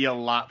be a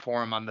lot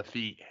for him on the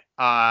feet.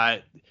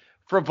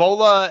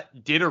 Frevola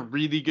did a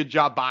really good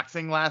job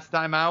boxing last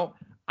time out.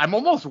 I'm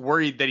almost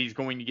worried that he's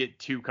going to get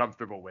too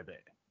comfortable with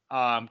it.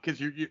 Because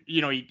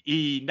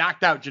he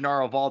knocked out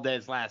Genaro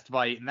Valdez last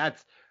fight,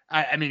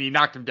 and he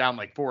knocked him down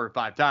like 4 or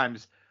 5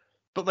 times.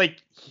 but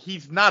like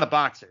he's not a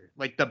boxer.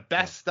 Like the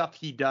best stuff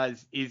he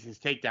does is his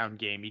takedown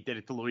game. He did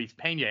it to Luis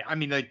Pena. I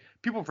mean, like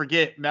people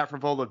forget Matt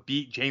Frevola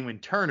beat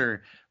Jalen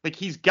Turner. Like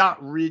he's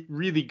got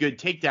really good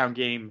takedown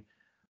game.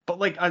 But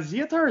like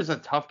Aziatar is a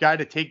tough guy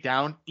to take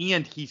down,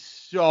 and he's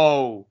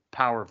so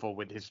powerful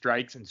with his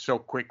strikes and so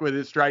quick with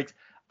his strikes.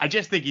 I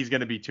just think he's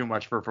going to be too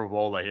much for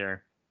Frevola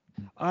here.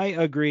 I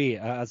agree.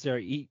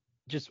 He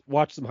just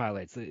watch some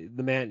highlights.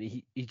 The man,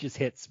 he just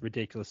hits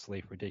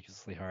ridiculously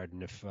hard.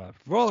 And if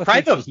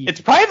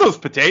It's probably those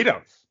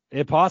potatoes.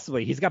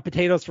 Possibly he's got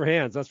potatoes for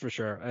hands, that's for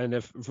sure. And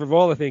if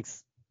Frevola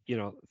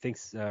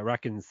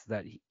reckons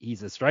that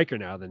he's a striker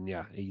now, then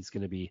yeah, he's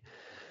going to be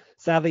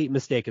sadly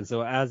mistaken. So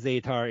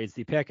Azatar is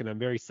the pick, and I'm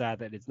very sad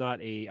that it's not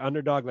a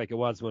underdog like it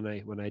was when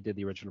I did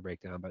the original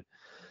breakdown. But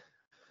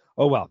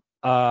oh well.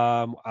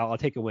 I'll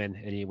take a win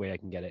any way I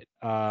can get it.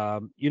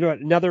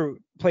 Another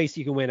place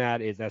you can win at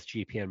is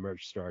SGPN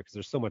merch store, because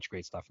there's so much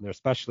great stuff in there,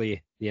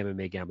 especially the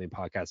MMA gambling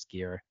podcast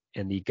gear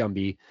and the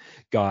Gumby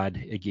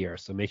God gear.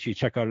 So make sure you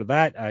check out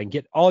that and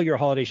get all your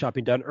holiday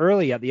shopping done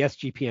early at the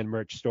SGPN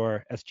merch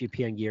store.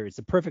 SGPN gear is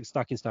the perfect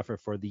stocking stuffer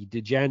for the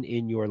degen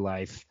in your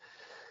life.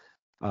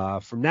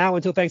 From now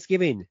until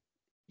Thanksgiving,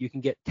 you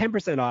can get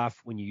 10% off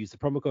when you use the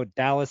promo code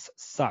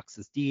DallasSucks.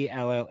 It's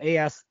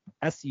DallasSucks.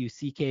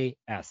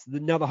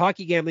 Now, the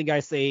hockey gambling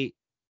guys say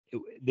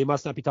they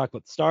must not be talking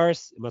about the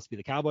Stars. It must be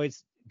the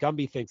Cowboys.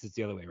 Gumby thinks it's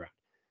the other way around.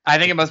 I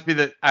think it must be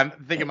the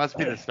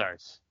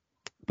Stars.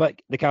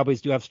 But the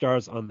Cowboys do have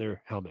stars on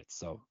their helmets,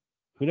 so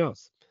who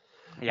knows?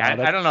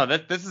 Yeah, I don't know.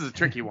 This is a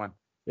tricky one.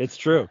 It's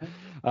true.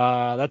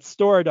 That's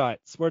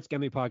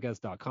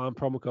store.sportsgamblingpodcast.com.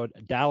 Promo code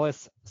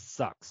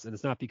DallasSucks. And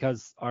it's not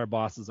because our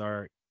bosses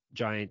are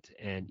Giant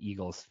and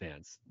Eagles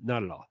fans.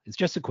 Not at all. It's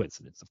just a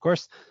coincidence, of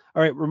course.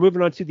 All right, we're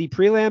moving on to the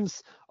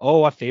prelims.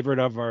 Oh, a favorite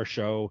of our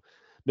show.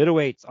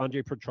 Middleweights,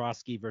 Andre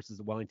Petroski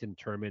versus Wellington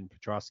Turman.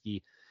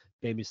 Petroski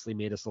famously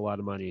made us a lot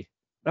of money.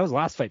 That was the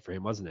last fight for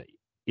him, wasn't it?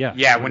 Yeah.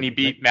 Yeah, when he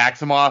beat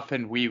Maximov,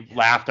 and we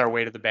laughed our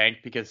way to the bank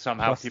because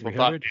somehow Plus people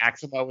 300. thought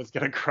Maximov was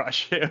going to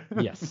crush him.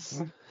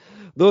 Yes.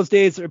 Those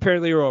days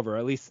apparently are over.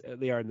 At least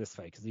they are in this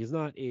fight, because he's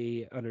not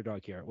a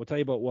underdog here. We'll tell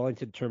you about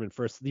Wellington Turman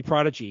first. The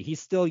Prodigy. He's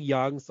still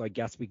young, so I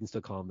guess we can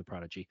still call him the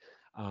Prodigy.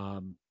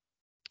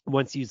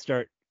 Once you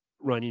start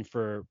running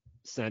for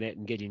Senate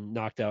and getting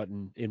knocked out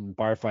in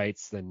bar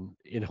fights, then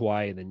in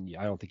Hawaii, then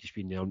I don't think you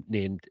should be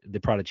named the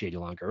Prodigy any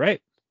longer,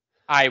 right?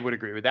 I would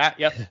agree with that.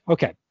 Yep.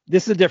 Okay.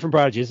 This is a different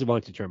Prodigy. This is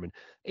Wellington Turman.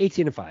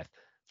 18-5.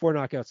 4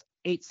 knockouts,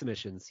 8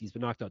 submissions. He's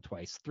been knocked out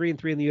twice.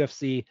 3-3 in the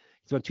UFC.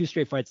 He's won 2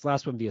 straight fights.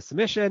 Last one via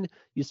submission.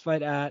 Used to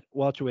fight at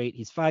welterweight.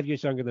 He's 5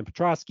 years younger than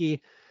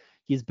Petroski.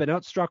 He's been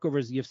outstruck over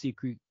his UFC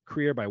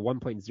career by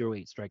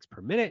 1.08 strikes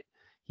per minute.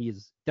 He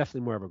is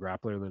definitely more of a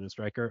grappler than a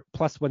striker.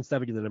 Plus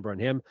 170 the number on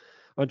him.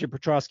 Andre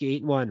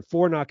Petroski, 8-1,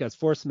 4 knockouts,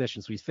 4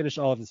 submissions. So he's finished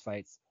all of his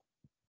fights.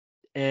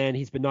 And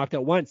he's been knocked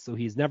out once, so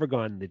he's never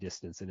gone the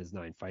distance in his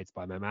 9 fights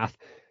by my math.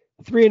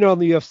 3-0 in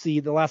the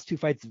UFC. The last 2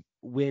 fights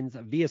wins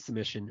via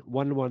submission.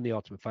 1-1 the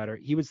Ultimate Fighter.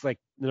 He was like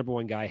the number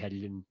 1 guy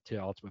headed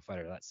into Ultimate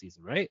Fighter that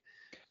season, right?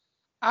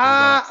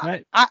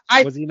 I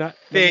was he not?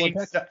 Think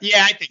so.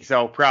 Yeah, I think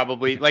so.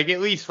 Probably. Like at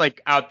least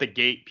like out the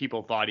gate,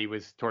 people thought he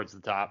was towards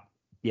the top.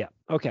 Yeah.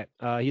 Okay.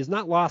 He has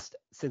not lost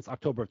since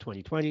October of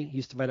 2020. He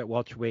used to fight at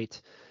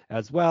welterweight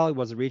as well. He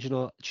was a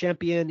regional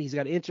champion. He's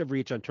got an inch of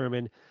reach on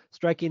Turman.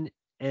 Striking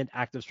and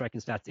active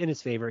striking stats in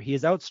his favor. He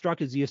has outstruck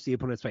his UFC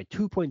opponents by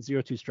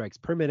 2.02 strikes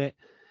per minute.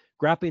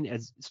 Grappling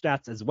as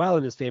stats as well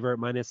in his favor,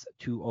 minus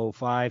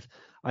 205.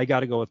 I got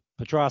to go with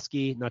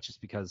Petroski, not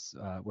just because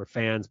we're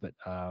fans, but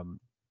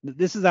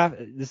this is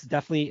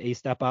definitely a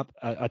step up,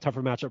 a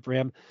tougher matchup for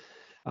him.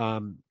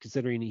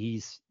 Considering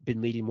he's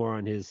been leading more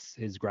on his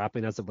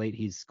grappling as of late.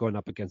 He's going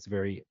up against a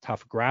very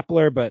tough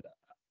grappler, but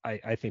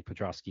I think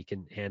Petroski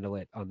can handle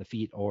it on the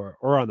feet or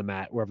on the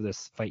mat, wherever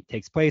this fight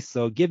takes place.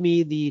 So give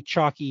me the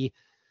chalk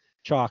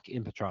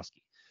in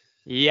Petroski.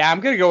 Yeah, I'm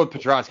going to go with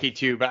Petroski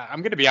too, but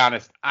I'm going to be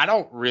honest. I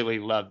don't really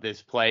love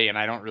this play, and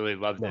I don't really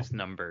love this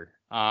number.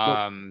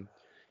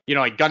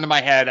 Like gun to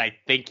my head, I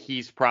think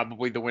he's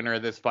probably the winner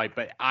of this fight,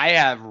 but I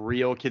have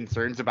real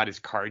concerns about his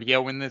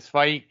cardio in this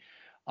fight.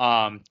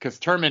 Because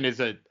Turman is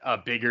a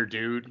bigger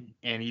dude,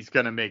 and he's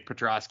going to make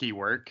Petroski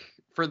work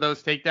for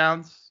those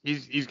takedowns.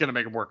 He's going to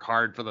make him work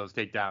hard for those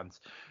takedowns.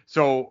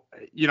 So,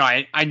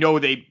 I know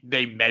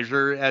they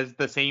measure as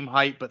the same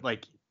height, but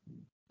like,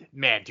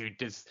 man, dude,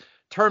 does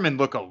Turman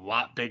look a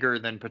lot bigger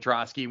than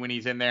Petroski when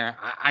he's in there?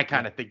 I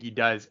kind of think he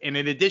does. And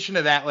in addition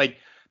to that, like,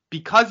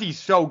 because he's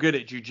so good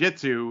at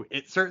jiu-jitsu,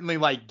 it certainly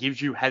like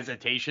gives you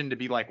hesitation to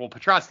be like, well,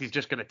 Petroski's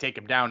just going to take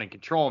him down and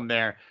control him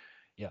there.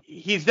 Yeah.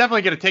 He's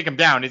definitely going to take him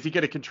down. Is he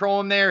going to control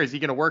him there? Is he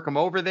going to work him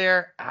over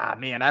there?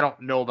 Man, I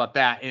don't know about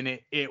that. And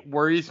it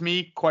worries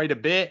me quite a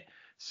bit.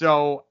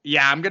 So,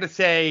 yeah, I'm going to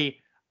say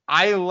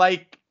I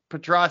like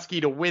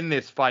Petroski to win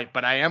this fight,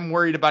 but I am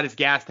worried about his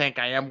gas tank.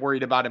 I am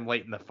worried about him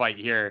late in the fight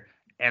here.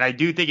 And I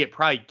do think it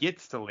probably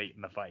gets to late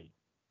in the fight.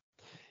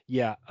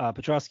 Yeah,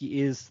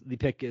 Petroski is the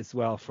pick as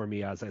well for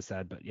me, as I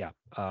said. But, yeah,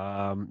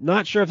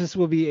 not sure if this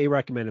will be a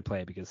recommended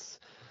play because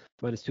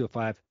minus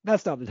 205.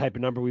 That's not the type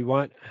of number we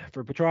want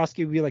for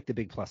Petrosky. We like the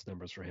big plus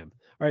numbers for him.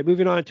 All right,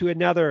 moving on to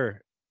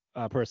another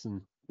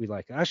person we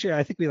like. Actually,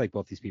 I think we like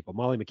both these people.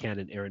 Molly McCann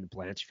and Erin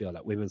Blanchfield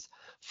at women's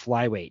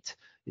flyweight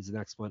is the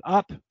next one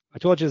up. I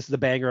told you this is a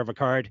banger of a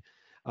card.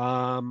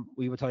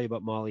 We will tell you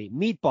about Molly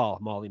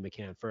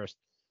McCann first.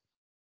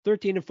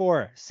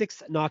 13-4,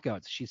 6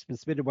 knockouts. She's been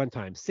submitted one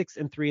time.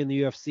 6-3 in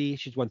the UFC.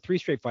 She's won 3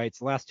 straight fights.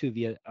 The last 2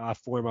 via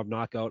form of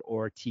knockout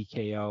or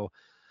TKO.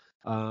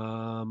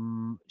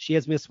 She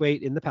has missed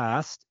weight in the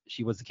past.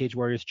 She was the Cage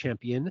Warriors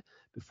champion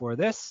before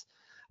this.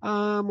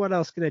 What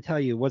else can I tell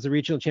you? Was a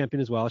regional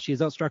champion as well. She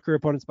has outstruck her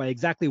opponents by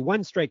exactly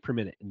 1 strike per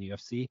minute in the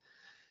UFC.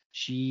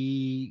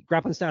 She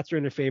grappling stats are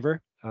in her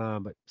favor,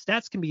 but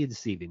stats can be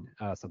deceiving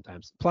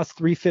sometimes. Plus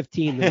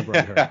 315 the number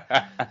on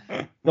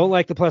her. Don't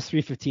like the plus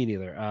 315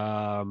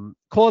 either.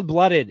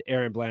 Cold-blooded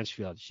Erin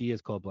Blanchfield. She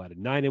is cold-blooded.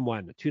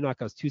 9-1, 2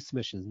 knockouts, 2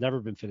 submissions. Never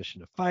been finished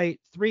in a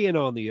fight.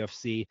 3-0 in the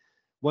UFC.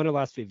 Won her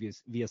last fight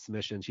via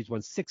submission. She's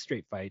won 6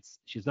 straight fights.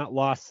 She's not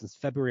lost since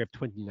February of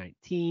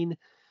 2019.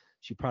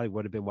 She probably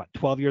would have been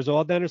 12 years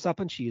old then or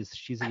something. She's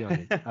a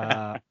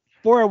youngin.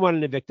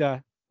 4-1 in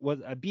Invicta. Was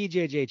a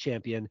BJJ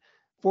champion.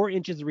 4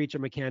 inches of reach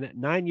on McCann,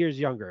 9 years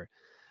younger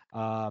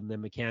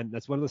than McCann.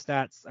 That's one of the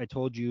stats I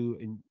told you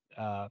in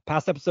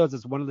past episodes.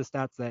 It's one of the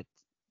stats that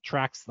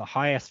tracks the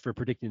highest for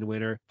predicting the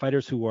winner.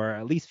 Fighters who are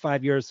at least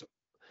 5 years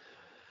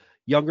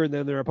younger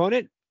than their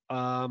opponent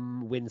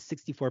win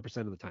 64%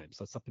 of the time.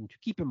 So it's something to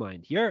keep in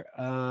mind here.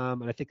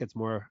 And I think that's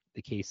more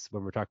the case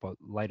when we're talking about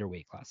lighter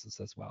weight classes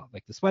as well,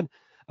 like this one.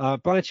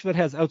 Blanchfield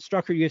has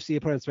outstruck her UFC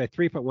opponents by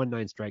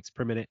 3.19 strikes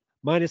per minute,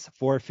 minus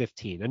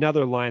 415.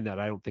 Another line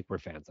that I don't think we're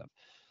fans of.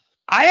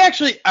 I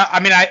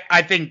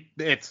think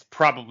it's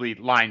probably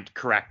lined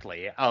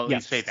correctly. I'll at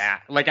least say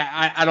that. Like,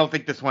 I don't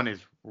think this one is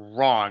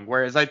wrong.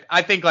 Whereas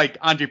I think like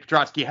Andre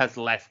Petrosky has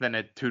less than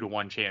a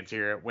 2-1 chance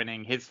here at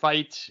winning his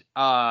fight.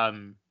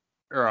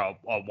 Or a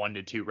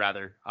 1-2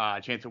 rather,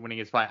 chance of winning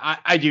his fight.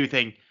 I do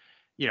think,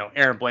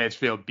 Erin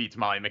Blanchfield beats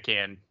Molly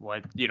McCann.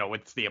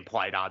 What's the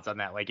implied odds on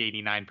that? Like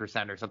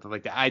 89% or something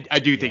like that. I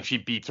do think she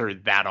beats her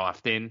that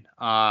often.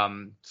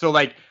 So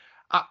like,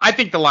 I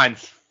think the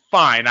line's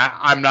fine.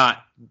 I'm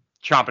not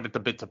chomping at the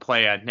bit to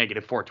play a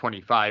negative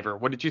 425, or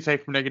what did you say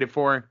from negative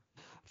 4?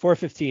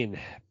 415.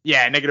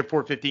 Yeah, negative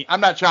 415. I'm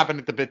not chomping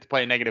at the bit to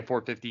play a negative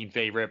 415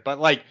 favorite, but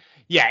like,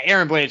 yeah,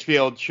 Erin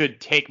Blanchfield should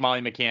take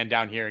Molly McCann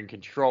down here and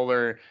control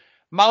her.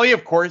 Molly,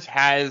 of course,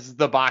 has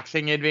the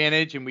boxing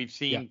advantage, and we've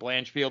seen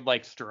Blanchfield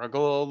like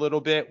struggle a little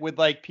bit with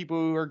like people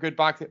who are good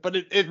boxing. But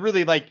it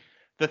really, like,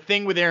 the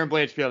thing with Erin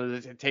Blanchfield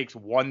is it takes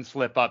one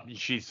slip up and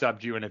she's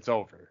subbed you and it's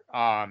over.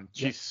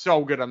 She's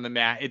so good on the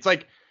mat. It's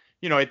like,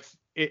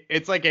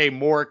 it's like a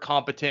more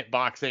competent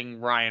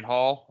boxing Ryan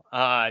Hall.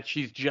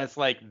 She's just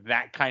like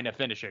that kind of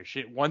finisher.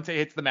 Once it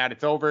hits the mat,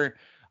 it's over.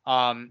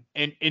 And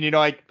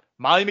like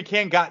Molly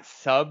McCann got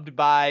subbed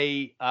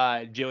by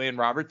Jillian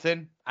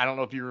Robertson. I don't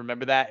know if you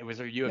remember that. It was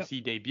her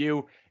UFC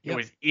debut. It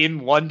was in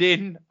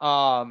London.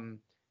 And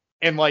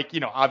like,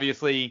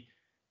 obviously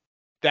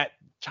that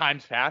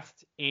time's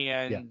passed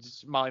and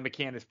Molly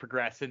McCann has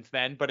progressed since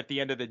then. But at the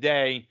end of the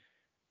day,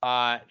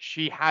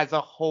 she has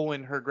a hole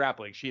in her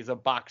grappling. She is a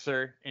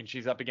boxer and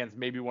she's up against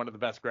maybe one of the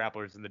best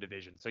grapplers in the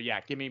division. So yeah,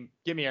 give me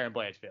Erin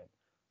Blanchfield.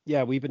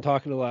 Yeah, we've been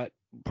talking a lot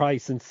probably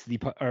since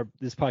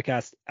this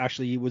podcast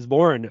actually was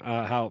born,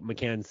 how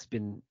McCann's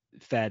been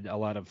fed a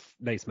lot of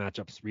nice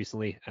matchups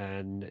recently,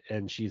 and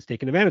she's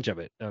taken advantage of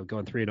it,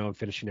 going 3-0 and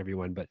finishing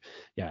everyone. But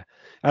yeah,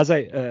 as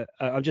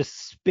I'm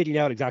just spitting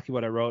out exactly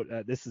what I wrote.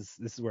 This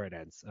is where it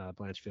ends.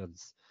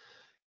 Blanchfield's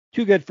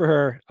too good for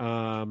her,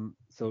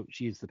 so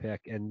she's the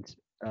pick. And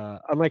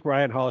unlike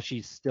Ryan Hall,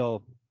 she's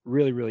still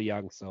really, really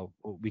young, so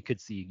we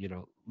could see,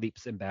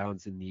 leaps and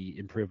bounds in the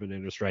improvement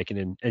in her striking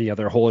and any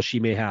other holes she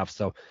may have.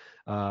 So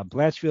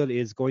Blanchfield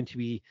is going to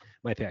be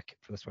my pick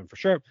for this one for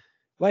sure.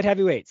 Light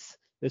heavyweights.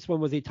 This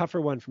one was a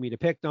tougher one for me to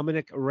pick.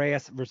 Dominic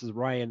Reyes versus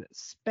Ryan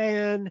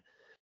Spann.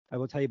 I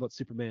will tell you about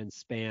Superman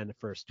Spann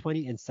first.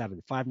 20-7,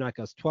 5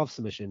 knockouts, 12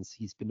 submissions.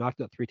 He's been knocked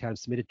out 3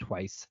 times, submitted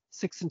twice.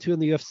 6-2 in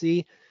the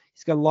UFC.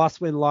 He's got loss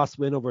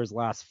win over his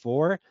last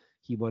 4.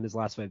 He won his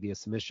last fight via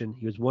submission.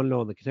 He was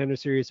 1-0 in the Contender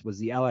Series, was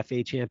the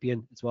LFA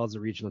champion, as well as the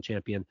regional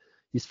champion.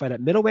 He's fight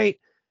at middleweight,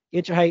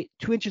 inch of height,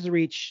 2 inches of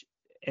reach,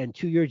 and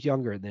 2 years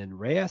younger than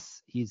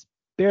Reyes. He's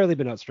barely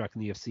been outstruck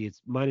in the UFC.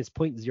 It's minus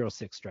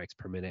 0.06 strikes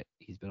per minute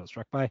he's been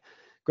outstruck by.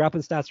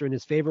 Grappling stats are in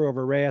his favor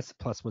over Reyes,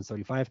 plus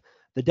 175.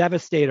 The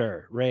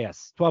Devastator,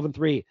 Reyes,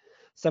 12-3,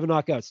 7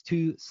 knockouts,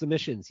 2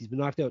 submissions. He's been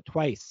knocked out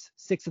twice,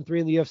 6-3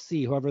 in the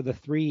UFC. However, the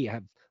 3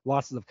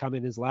 losses have come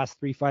in his last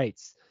 3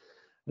 fights.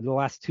 And the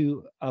last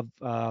 2 of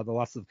the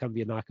losses have come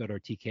via knockout or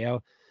TKO.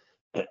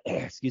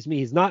 Excuse me.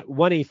 He's not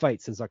won a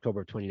fight since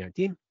October of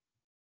 2019.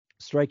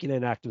 Striking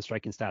and active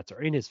striking stats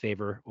are in his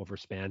favor over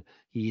Spann.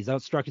 He's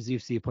outstruck his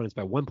UFC opponents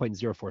by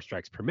 1.04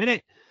 strikes per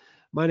minute.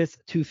 Minus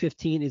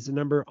 215 is the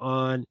number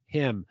on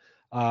him.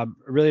 I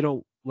really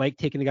don't like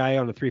taking a guy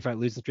on a 3-fight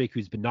losing streak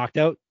who's been knocked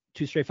out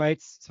 2 straight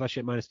fights,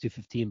 especially at minus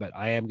 215, but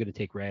I am going to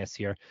take Reyes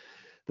here.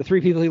 The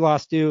 3 people he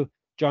lost to: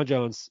 John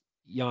Jones.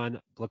 Jan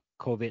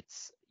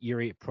Blachowicz,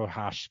 Yuri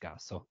Prohashka.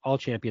 So all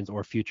champions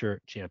or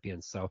future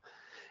champions. So,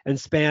 and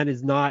Span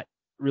is not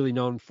really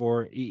known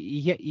for,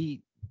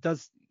 he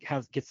does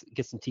gets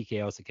some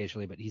TKOs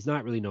occasionally, but he's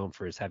not really known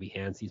for his heavy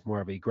hands. He's more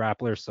of a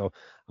grappler. So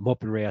I'm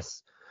hoping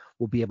Reyes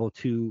will be able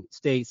to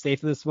stay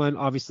safe in this one.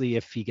 Obviously,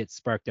 if he gets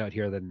sparked out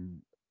here,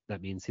 then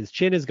that means his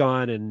chin is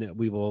gone and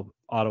we will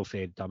auto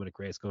fade Dominic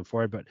Reyes going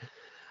forward. But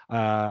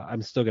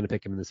I'm still going to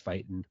pick him in this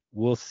fight, and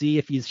we'll see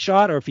if he's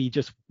shot or if he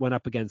just went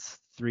up against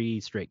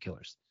 3 straight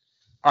killers.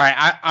 All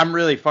right, I'm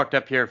really fucked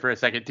up here for a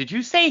second. Did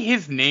you say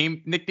his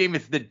nickname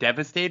is the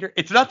Devastator?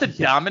 It's not the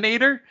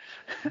Dominator?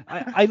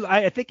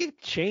 I think it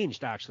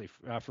changed, actually,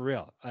 for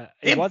real.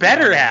 It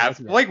better have.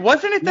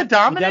 Wasn't it the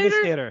Dominator?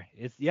 The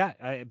Devastator.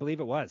 I believe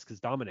it was,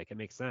 because Dominic, it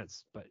makes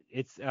sense. But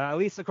it's, at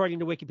least according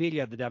to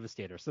Wikipedia, the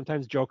Devastator.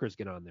 Sometimes Jokers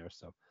get on there,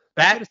 so.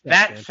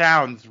 That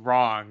sounds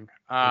wrong.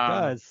 It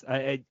does.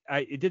 It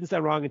didn't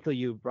sound wrong until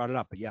you brought it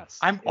up, but yes.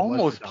 I'm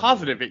almost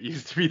positive it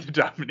used to be the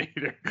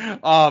Dominator.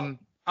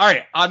 All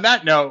right. On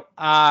that note,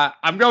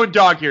 I'm going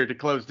dog here to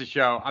close the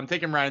show. I'm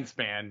taking Ryan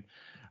Spann.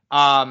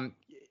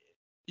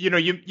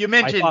 You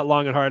mentioned. I thought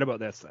long and hard about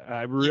this.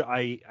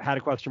 I had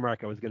a question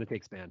mark. I was going to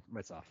take Spann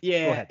myself.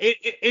 Yeah. Go ahead.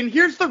 And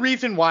here's the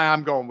reason why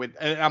I'm going with.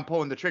 I'm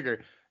pulling the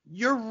trigger.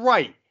 You're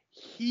right.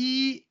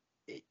 He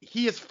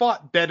has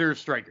fought better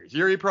strikers.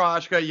 Yuri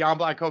Prohashka, Jan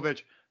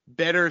Blachowicz,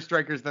 better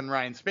strikers than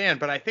Ryan Spann.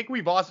 But I think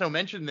we've also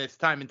mentioned this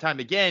time and time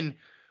again.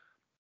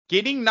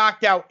 Getting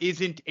knocked out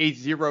isn't a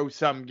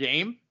zero-sum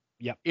game.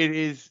 Yep. It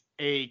is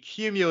a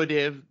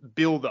cumulative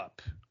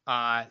buildup.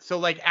 So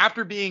like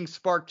after being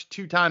sparked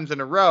 2 times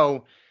in a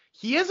row,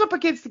 he is up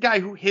against the guy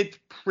who hits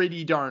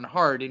pretty darn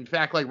hard. In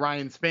fact, like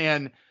Ryan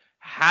Spann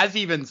has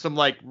even some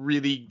like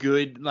really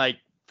good like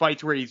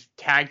fights where he's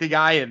tagged a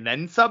guy and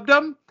then subbed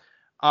him.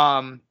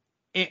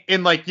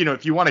 And like,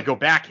 if you want to go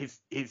back,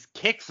 his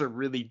kicks are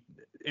really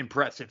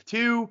impressive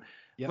too.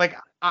 Yep. Like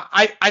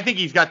I think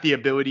he's got the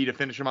ability to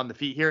finish him on the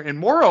feet here. And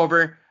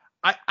moreover,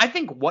 I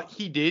think what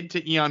he did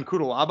to Ion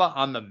Cutelaba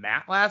on the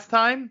mat last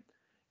time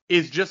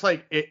is just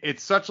like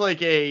it's such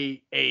like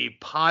a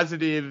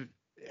positive.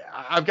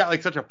 I've got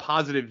like such a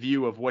positive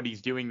view of what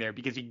he's doing there,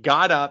 because he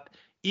got up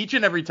each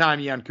and every time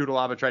Ion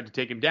Cutelaba tried to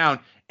take him down,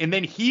 and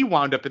then he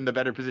wound up in the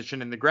better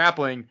position in the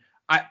grappling.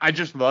 I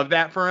just love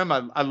that for him.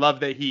 I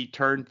love that he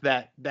turned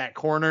that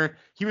corner.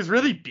 He was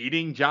really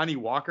beating Johnny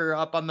Walker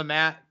up on the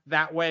mat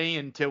that way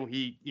until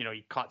he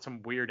caught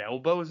some weird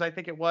elbows, I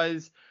think it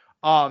was.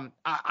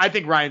 I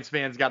think Ryan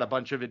Spann's got a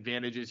bunch of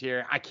advantages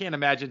here. I can't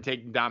imagine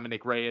taking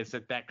Dominic Reyes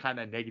at that kind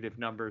of negative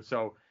number.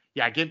 So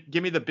yeah,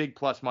 give me the big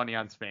plus money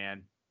on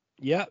Spann.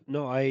 Yeah,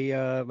 no,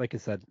 I like I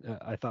said,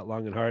 I thought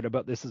long and hard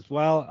about this as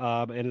well.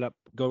 I ended up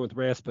going with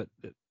Reyes, but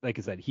like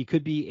I said, he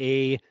could be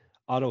a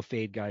auto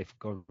fade guy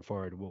going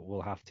forward.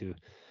 We'll have to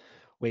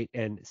wait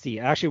and see.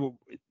 Actually,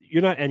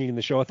 you're not ending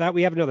the show with that.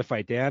 We have another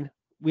fight, Dan.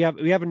 We have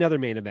another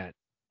main event,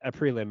 a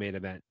prelim main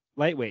event.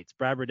 Lightweights,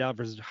 Brad Riddell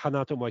versus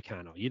Renato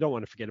Moicano. You don't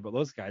want to forget about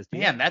those guys, do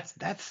you? Man,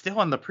 that's still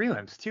on the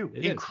prelims too.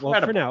 It Incredible.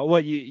 Well, for now,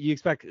 you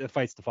expect the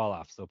fights to fall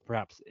off, so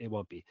perhaps it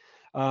won't be.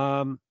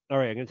 All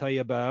right, I'm going to tell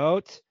you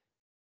about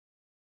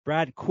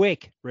Brad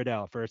Quake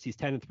Riddell first. He's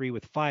 10-3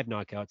 with 5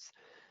 knockouts.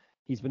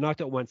 He's been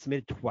knocked out once,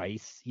 submitted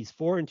twice. He's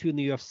 4-2 in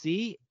the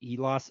UFC. He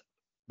lost.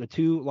 The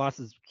 2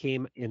 losses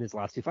came in his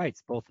last 2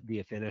 fights, both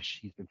via finish.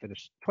 He's been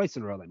finished twice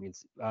in a row. That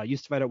means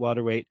used to fight at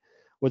welterweight.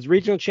 Was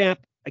regional champ,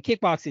 a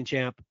kickboxing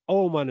champ,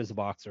 0-1 as a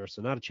boxer,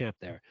 so not a champ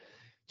there.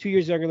 2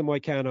 years younger than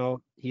Moicano.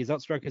 He has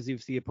outstruck his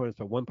UFC opponents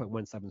by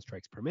 1.17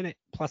 strikes per minute,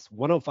 plus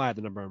 105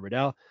 the number on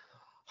Riddell.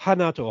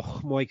 Renato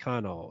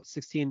Moicano,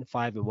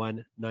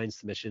 16-5-1, 9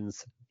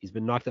 submissions. He's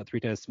been knocked out 3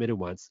 times, submitted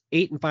once.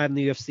 8-5 in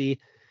the UFC.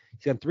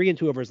 He's gone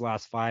 3-2 over his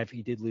last 5.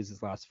 He did lose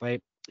his last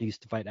fight. He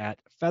used to fight at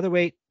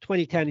featherweight.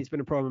 2010, he's been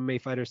a pro MMA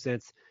fighter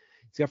since.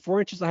 He's got 4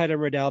 inches of height on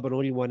Riddell, but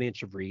only 1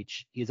 inch of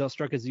reach. He has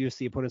outstruck his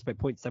UFC opponents by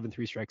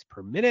 0.73 strikes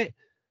per minute.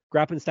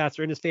 Grappling stats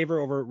are in his favor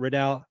over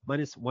Riddell,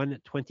 minus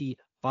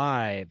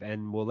 125.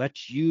 And we'll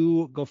let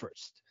you go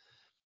first.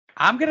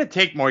 I'm going to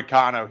take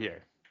Moicano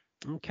here.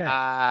 Okay.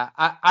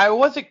 I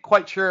wasn't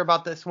quite sure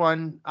about this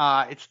one.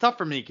 It's tough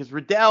for me because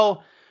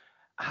Riddell,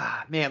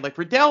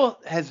 Riddell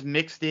has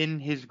mixed in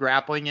his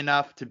grappling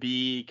enough to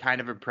be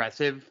kind of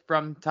impressive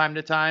from time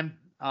to time.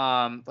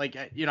 I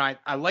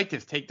liked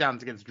his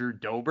takedowns against Drew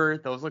Dober.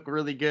 Those look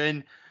really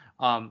good.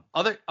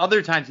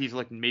 Other times he's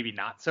looked maybe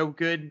not so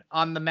good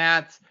on the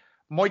mats.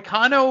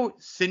 Moicano,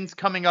 since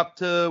coming up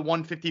to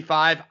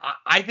 155,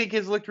 I think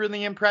has looked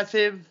really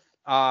impressive.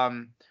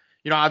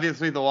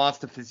 Obviously the loss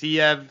to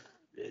Fiziev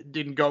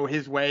didn't go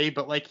his way,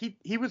 but like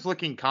he was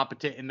looking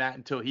competent in that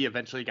until he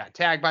eventually got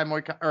tagged by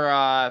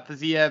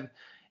Fiziev.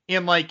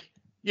 And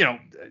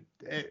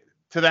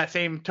to that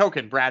same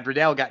token, Brad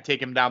Riddell got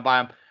taken down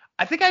by him.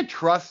 I think I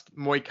trust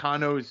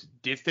Moicano's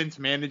distance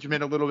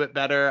management a little bit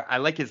better. I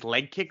like his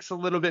leg kicks a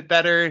little bit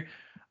better.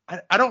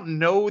 I don't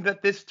know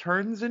that this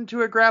turns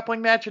into a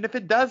grappling match, and if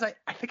it does, I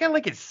think I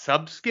like his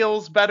sub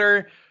skills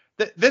better.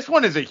 This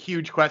one is a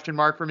huge question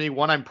mark for me.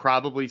 One I'm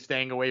probably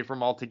staying away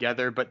from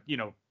altogether, but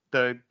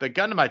the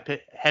gun to my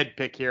head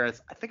pick here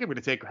is I think I'm going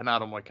to take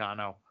Renato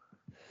Moicano.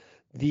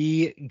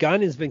 The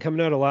gun has been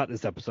coming out a lot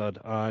this episode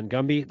on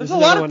Gumby. There's a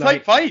lot of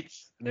tight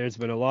fights. There's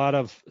been a lot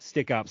of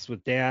stick-ups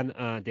with Dan.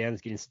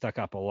 Dan's getting stuck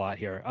up a lot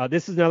here.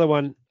 This is another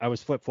one I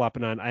was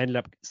flip-flopping on. I ended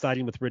up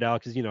siding with Riddell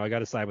because, I got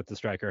to side with the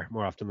striker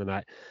more often than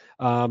not.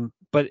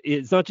 But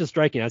it's not just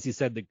striking. As he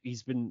said,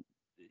 he's been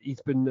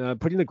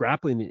putting the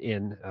grappling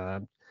in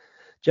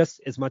just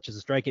as much as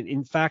the striking.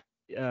 In fact,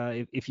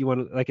 if you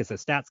want to, like I said,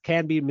 stats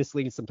can be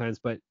misleading sometimes,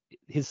 but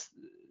his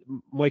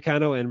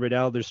Moicano and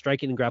Riddell, their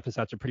striking and grappling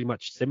stats are pretty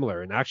much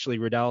similar. And actually,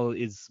 Riddell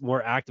is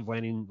more active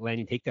landing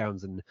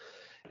takedowns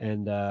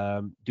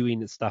and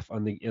doing stuff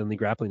on the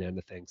grappling end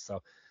of things.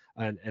 So,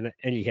 and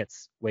he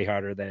hits way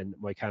harder than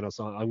Moicano.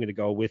 So I'm going to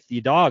go with the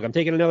dog. I'm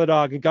taking another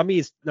dog. And Gumby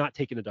is not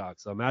taking a dog.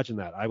 So imagine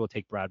that. I will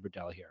take Brad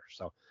Riddell here.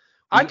 So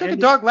I took a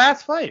dog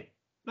last fight.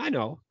 I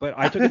know, but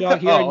I took a dog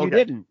here and you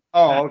didn't.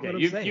 Oh, okay.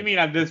 You mean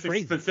on this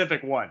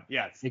specific one?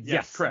 Yes.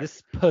 Yes, correct.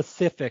 This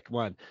specific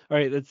one. All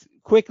right, let's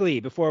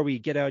quickly, before we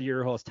get out of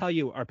your holes, tell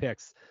you our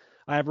picks.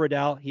 I have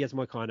Riddell. He has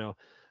Moicano.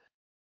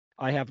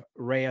 I have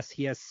Reyes.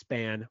 He has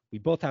Span. We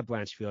both have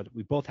Blanchfield.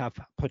 We both have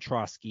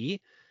Petrosky.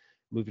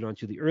 Moving on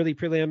to the early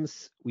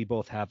prelims, we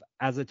both have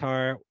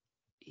Azatar.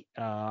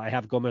 I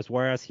have Gomez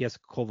Juarez. He has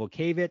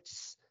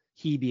Kovalkiewicz.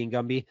 He being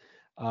Gumby.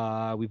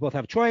 We both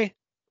have Choi.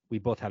 We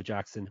both have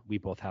Jackson. We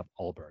both have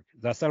Alberg.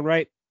 Does that sound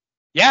right?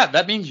 Yeah,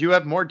 that means you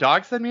have more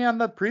dogs than me on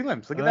the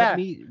prelims. Look at that.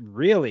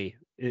 Really?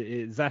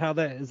 Is that how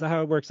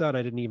it works out?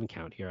 I didn't even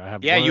count here. I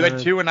have one. You had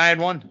 2 and I had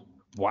 1.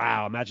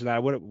 Wow, imagine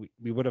that.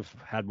 We would have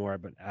had more,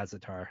 but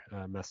Azatar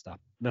messed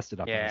it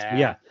up. Yeah. But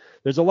yeah,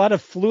 there's a lot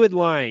of fluid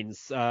lines.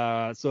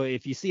 So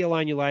if you see a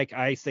line you like,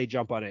 I say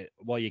jump on it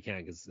while you can,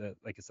 because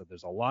like I said,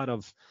 there's a lot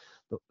of,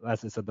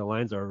 as I said, the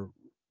lines are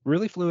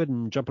really fluid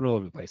and jumping all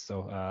over the place.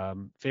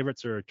 So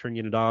favorites are turning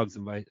into dogs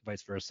and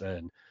vice versa.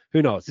 And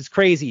who knows? It's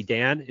crazy,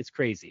 Dan. It's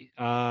crazy.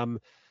 All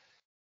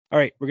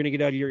right, we're going to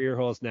get out of your ear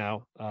holes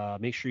now.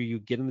 Make sure you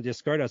get in the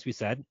Discord, as we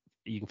said.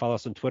 You can follow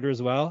us on Twitter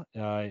as well.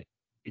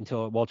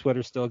 While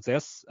Twitter still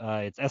exists,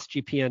 it's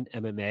SGPN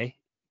MMA.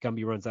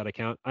 Gumby runs that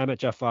account. I'm at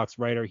Jeff Fox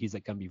Writer. He's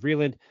at Gumby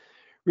Vreeland.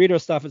 Read our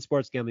stuff at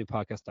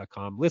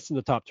sportsgamblingpodcast.com. Listen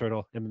to Top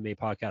Turtle MMA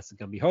podcast that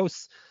Gumby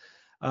hosts.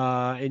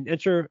 And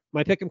enter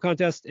my pick'em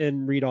contest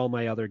and read all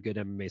my other good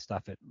MMA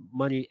stuff at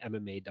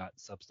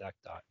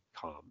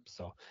moneymma.substack.com.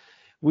 So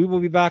we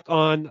will be back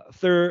on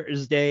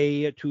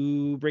Thursday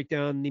to break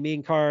down the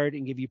main card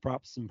and give you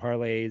props and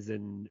parlays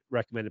and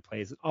recommended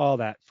plays and all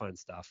that fun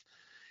stuff.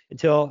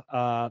 Until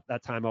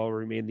that time, I'll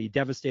remain the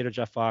Devastator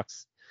Jeff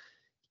Fox.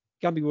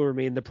 Gumby will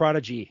remain the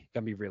Prodigy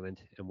Gumby Vreeland,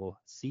 and we'll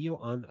see you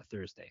on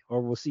Thursday,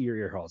 or we'll see your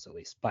ear holes at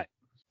least. Bye.